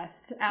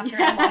stressed after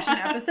I watch an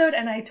episode,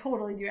 and I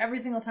totally do. Every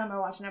single time I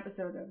watch an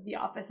episode of The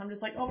Office, I'm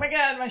just like, oh my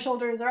god, my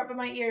shoulders are up in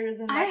my ears.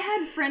 And I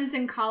had friends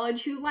in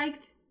college who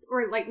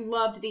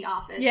loved The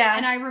Office. Yeah.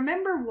 And I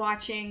remember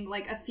watching,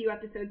 like, a few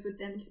episodes with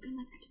them, just being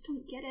like, I just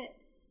don't get it.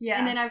 Yeah.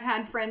 And then I've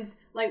had friends,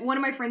 like, one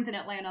of my friends in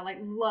Atlanta, like,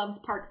 loves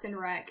Parks and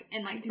Rec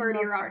and, like,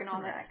 30 Rock and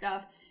all that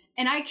stuff.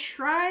 And I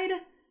tried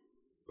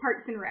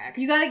Parks and Rec.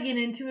 You gotta get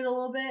into it a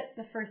little bit.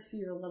 The first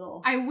few are a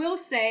little... I will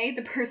say,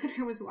 the person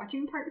I was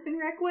watching Parks and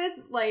Rec with,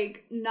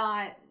 like,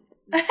 not...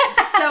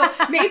 So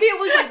maybe it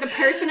was like the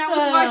person I was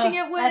watching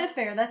it with.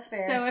 That's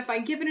fair. So if I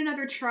give it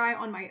another try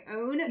on my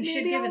own, you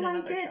should give it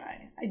another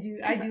try. I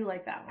do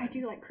like that one. I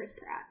do like Chris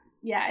Pratt.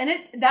 Yeah,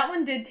 and that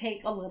one did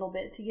take a little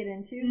bit to get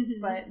into,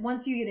 but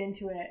once you get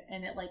into it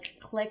and it like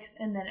clicks,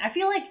 and then I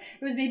feel like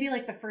it was maybe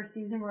like the first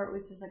season where it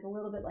was just like a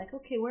little bit like,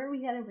 okay, where are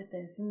we headed with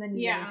this? And then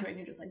you get into it and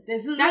you're just like,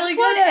 this is really good.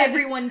 That's what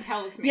everyone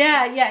tells me.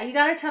 Yeah, you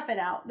gotta tough it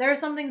out. There are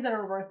some things that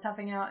are worth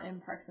toughing out,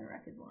 and Parks and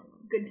Rec is one of them.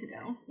 Good to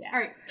know. Yeah. All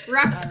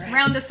right,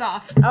 round us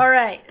off. All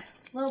right,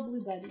 little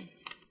blue buddy.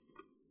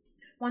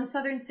 One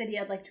southern city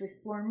I'd like to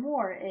explore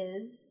more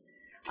is...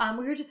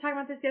 we were just talking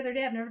about this the other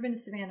day. I've never been to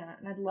Savannah,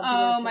 and I'd love to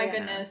go to Savannah. Oh my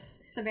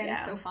goodness.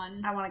 Savannah's so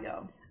fun. I want to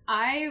go.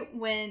 I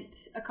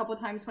went a couple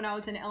times when I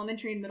was in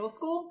elementary and middle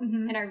school,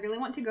 and I really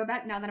want to go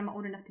back now that I'm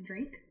old enough to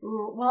drink.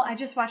 Ooh, well, I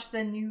just watched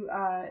the new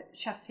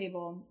Chef's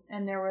Table,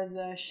 and there was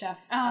a chef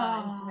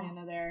in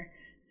Savannah there.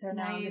 So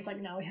now I'm just like,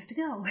 no, we have to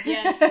go.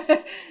 Yes.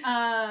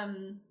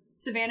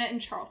 Savannah and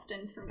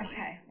Charleston for me.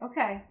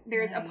 Okay.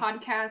 There's a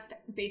podcast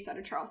based out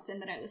of Charleston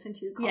that I listen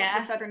to called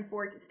The Southern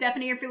Fork.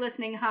 Stephanie, if you're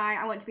listening, hi.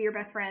 I want to be your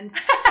best friend.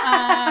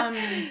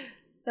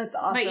 That's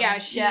awesome. But yeah,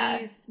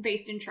 she's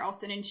based in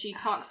Charleston, and she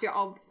talks to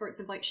all sorts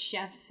of like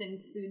chefs and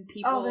food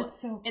people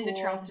in the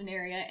Charleston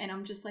area. And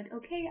I'm just like,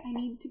 okay, I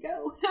need to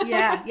go.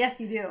 Yeah, yes,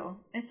 you do.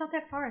 It's not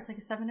that far. It's like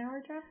a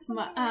 7-hour drive or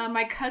something.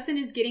 My cousin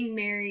is getting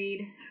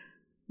married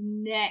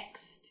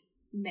next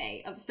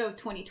May of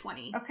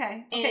 2020.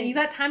 Okay. And you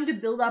got time to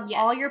build up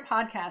all your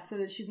podcasts so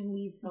that you can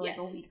leave for like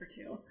a week or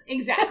two.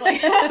 Exactly.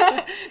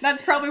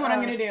 That's probably what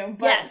I'm gonna do.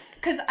 But,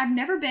 because I've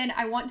never been.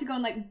 I want to go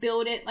and like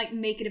build it, like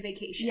make it a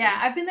vacation. Yeah,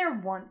 I've been there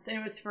once, and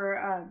it was for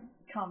a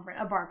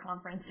bar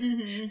conference. So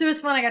it was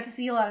fun. I got to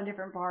see a lot of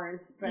different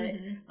bars, but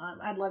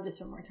I'd love to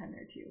spend more time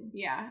there too.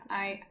 Yeah,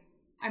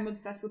 I'm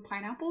obsessed with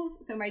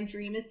pineapples, so my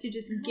dream is to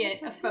just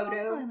get a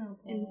photo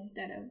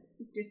instead of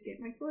just get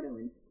my photo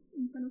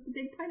in front of the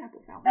big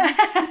pineapple fountain.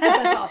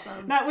 That's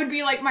awesome. That would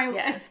be like my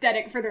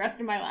aesthetic for the rest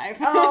of my life.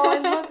 Oh, I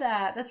love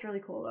that. That's really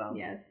cool though.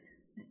 Yes.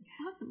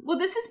 Awesome. Well,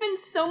 this has been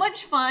so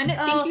much fun.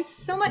 Thank you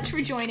so much for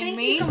joining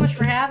me. Thank you so much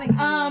for having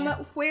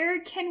me.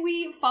 Where can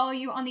we follow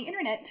you on the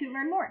internet to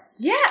learn more?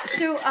 Yeah,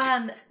 so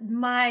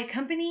my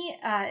company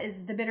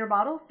is The Bitter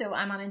Bottle. So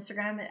I'm on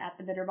Instagram at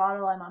The Bitter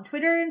Bottle. I'm on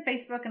Twitter and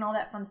Facebook and all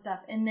that fun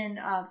stuff. And then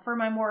for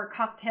my more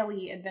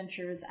cocktail-y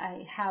adventures,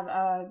 I have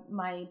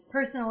my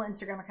personal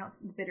Instagram account,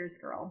 The Bitters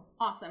Girl.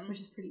 Awesome. Which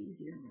is pretty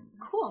easy to remember.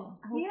 Cool.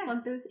 So, I will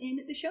plug those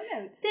in the show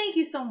notes. Thank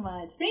you so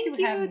much. Thank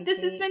you.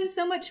 This has been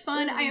so much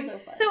fun. I have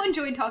so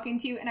enjoyed talking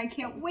to you, and I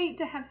can't wait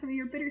to have some of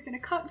your bitters in a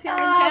cocktail in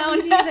town.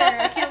 Me neither.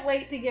 I can't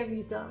wait to give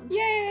you some.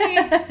 Yay!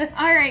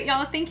 All right,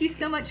 y'all. Thank you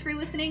so much for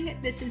listening.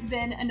 This has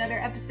been another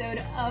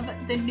episode of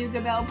the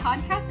Nougat Belle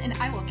podcast, and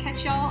I will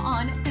catch y'all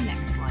on the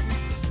next one.